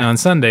outline on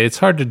Sunday, it's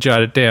hard to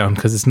jot it down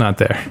because it's not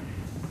there.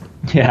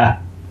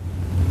 Yeah.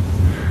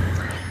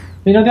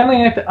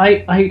 Definitely,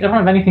 I don't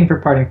have anything for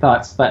parting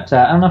thoughts, but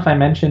I don't know if I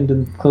mentioned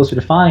in Closer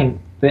to Fine,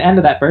 the end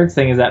of that Birds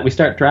thing is that we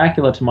start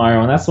Dracula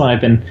tomorrow, and that's the one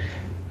I've been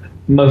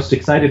most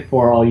excited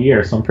for all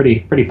year, so I'm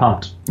pretty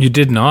pumped. You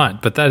did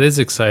not, but that is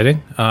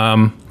exciting.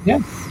 Yeah.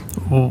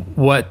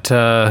 What,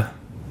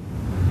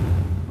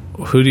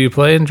 who do you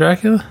play in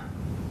Dracula?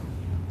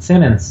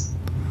 Simmons.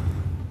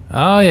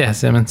 Oh, yeah,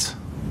 Simmons.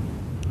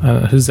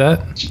 Who's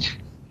that?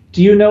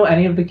 Do you know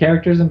any of the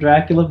characters in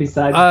Dracula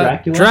besides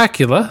Dracula?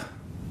 Dracula?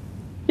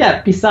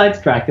 Yeah,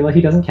 besides Dracula,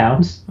 he doesn't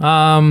count.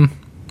 No.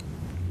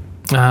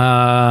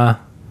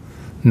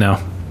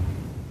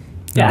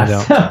 Yeah, I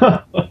don't.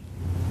 so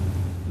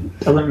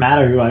doesn't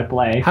matter who I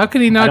play. How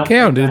could he not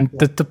count?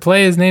 The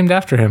play is named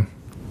after him.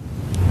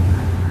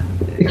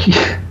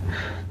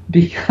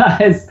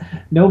 Because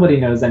nobody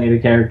knows any of the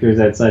characters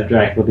outside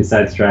Dracula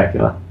besides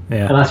Dracula.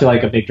 Yeah. Unless you're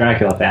like a big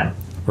Dracula fan.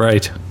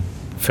 Right.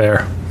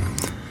 Fair.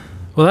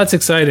 Well, that's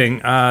exciting.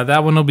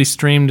 That one will be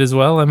streamed as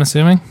well, I'm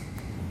assuming?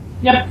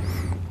 Yep.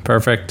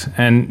 Perfect.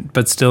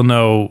 But still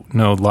no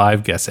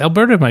live guests.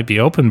 Alberta might be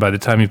open by the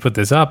time you put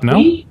this up, no?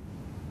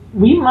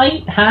 We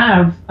might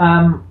have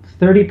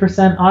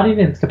 30%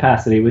 audience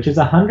capacity, which is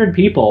 100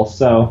 people,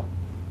 so...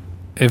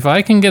 If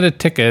I can get a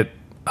ticket,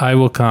 I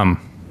will come.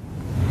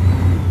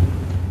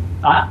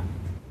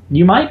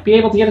 You might be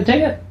able to get a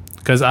ticket.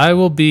 Because I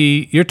will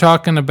be... You're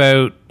talking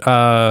about...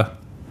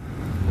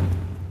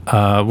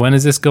 when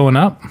is this going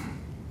up?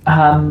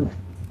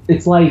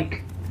 It's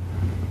like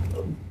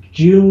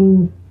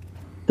June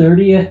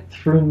 30th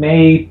through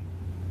May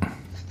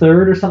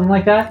 3rd or something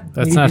like that.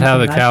 That's Maybe not how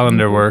the some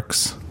calendar nice-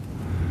 works.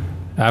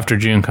 After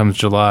June comes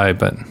July,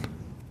 but...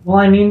 Well,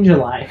 I mean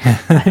July.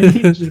 I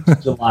mean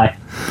July.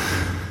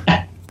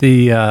 I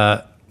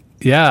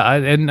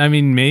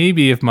mean,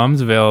 maybe if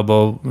Mom's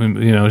available,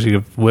 she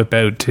could whip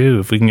out too,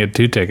 if we can get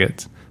 2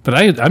 tickets. But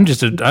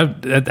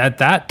at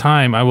that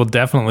time, I will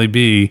definitely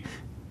be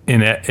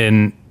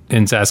in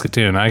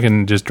Saskatoon. I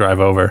can just drive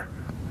over.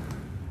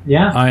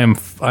 Yeah. I am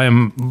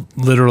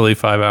literally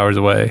 5 hours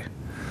away,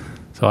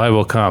 so I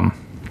will come.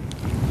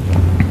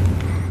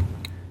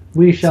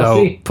 We shall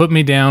see. Put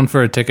me down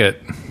for a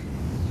ticket.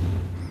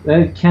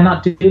 I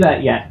cannot do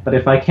that yet, but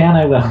if I can,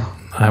 I will.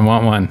 I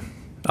want one.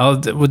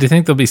 Do you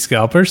think there'll be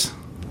scalpers?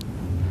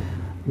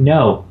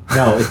 No,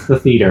 it's the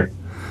theater.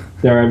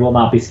 There will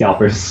not be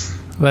scalpers.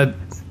 But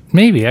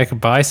maybe I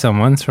could buy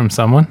someone's from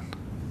someone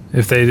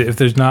If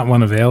there's not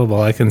one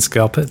available, I can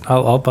scalp it.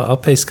 I'll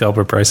pay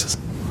scalper prices.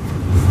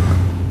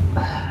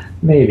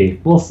 Maybe.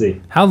 We'll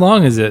see. How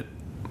long is it?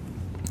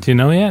 Do you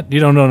know yet? You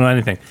don't know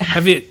anything.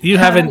 Have you? You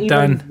haven't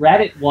done.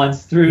 Read it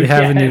once through. You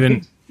haven't yet.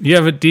 even. You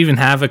haven't even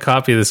have a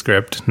copy of the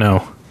script.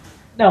 No.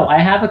 No, I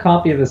have a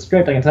copy of the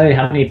script. I can tell you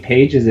how many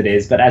pages it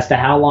is, but as to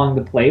how long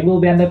the play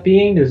will end up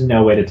being, there's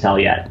no way to tell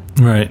yet.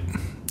 Right.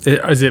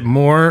 Is it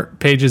more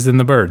pages than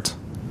the Birds?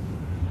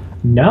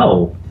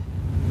 No.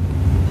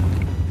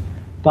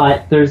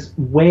 But there's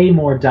way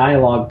more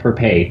dialogue per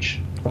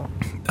page.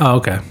 Oh,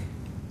 okay.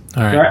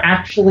 All right. There are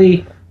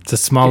actually It's a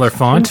smaller it's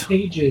font. 2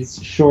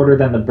 pages shorter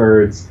than the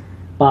Birds,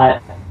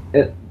 but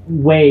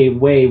way,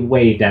 way,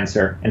 way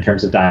denser in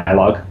terms of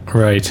dialogue.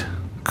 Right.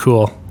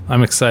 Cool.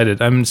 I'm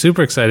excited. I'm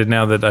super excited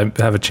now that I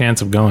have a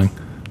chance of going,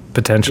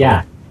 potentially.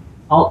 Yeah.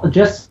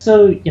 Just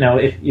so, you know,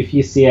 if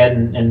you see it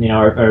and you know,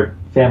 our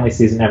family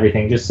sees it and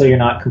everything, just so you're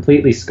not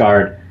completely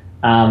scarred,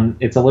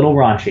 it's a little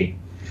raunchy.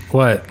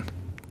 What?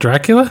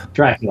 Dracula?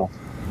 Dracula.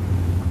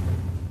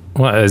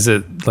 What is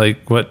it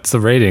like? What's the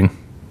rating?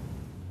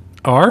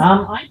 R?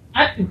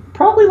 I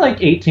probably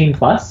like 18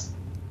 plus.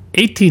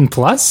 18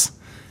 plus?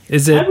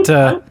 Is I it? would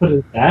put it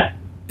at that.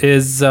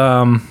 Is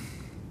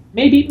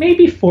Maybe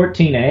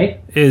 14A.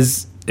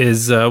 Is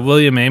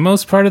William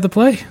Amos part of the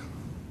play?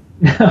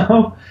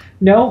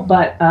 No,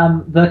 but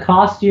the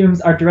costumes.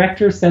 Our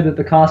director said that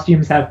the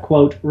costumes have,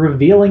 quote,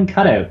 revealing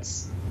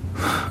cutouts.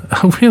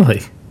 Oh,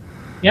 really?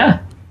 Yeah.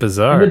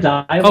 Bizarre. And the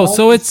dialogue Oh,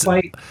 so is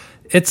quite.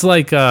 it's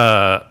like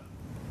like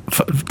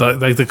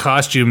the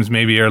costumes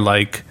maybe are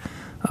like,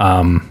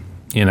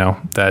 you know,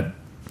 that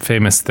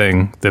famous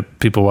thing that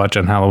people watch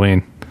on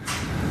Halloween.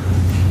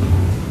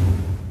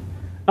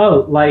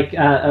 Oh, like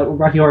a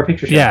Rocky Horror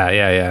Picture Show.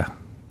 Yeah.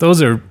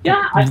 Those are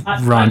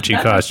raunchy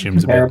that's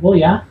costumes. comparable,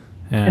 yeah.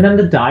 Yeah. And then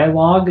the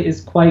dialogue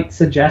is quite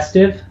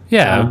suggestive.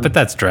 Yeah, but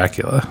that's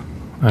Dracula.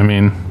 I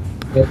mean,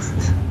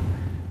 It's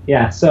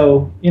yeah.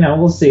 So you know,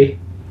 we'll see.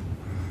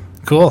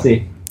 cool. We'll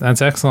see.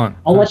 That's excellent.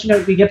 I'll let you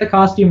know. We get the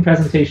costume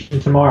presentation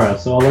tomorrow,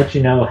 so I'll let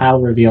you know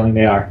how revealing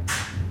they are.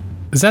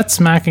 Is that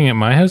smacking at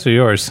my house or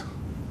yours?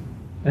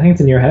 I think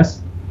it's in your house.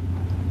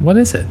 What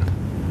is it?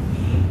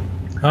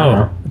 don't Oh,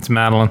 know. it's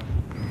Madeline.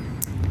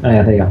 Oh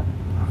yeah, there you go.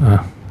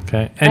 Oh,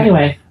 okay. And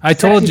Anyway, I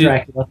told sexy you.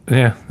 Dracula.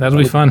 Yeah, that'll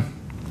be fun.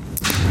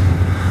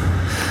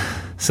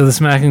 So the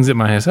smacking's at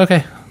my house.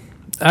 Okay.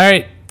 All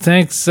right.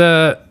 Thanks.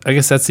 I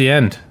guess that's the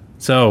end.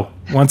 So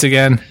once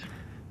again,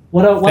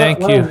 What a Thank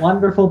you.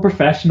 wonderful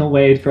professional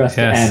way for us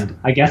Yes. to end.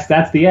 I guess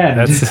that's the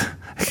end.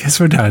 I guess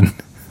we're done.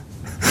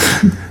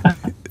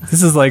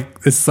 This is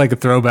like a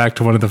throwback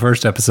to one of the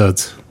first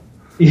episodes.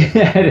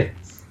 Yeah, it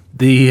is.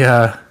 The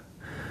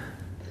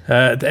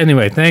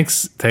anyway,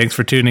 thanks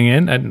for tuning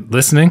in and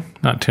listening.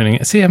 Not tuning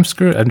in. See, I'm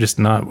screwed.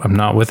 I'm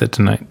not with it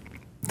tonight.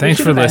 Thanks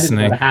We for should have ended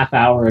listening. about a half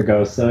hour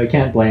ago, so I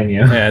can't blame you.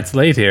 Yeah, it's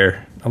late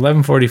here.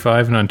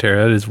 11:45 in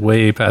Ontario. That is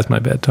way past my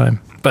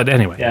bedtime. But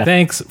anyway, Yeah.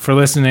 Thanks for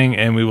listening,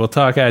 and we will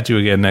talk at you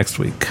again next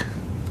week.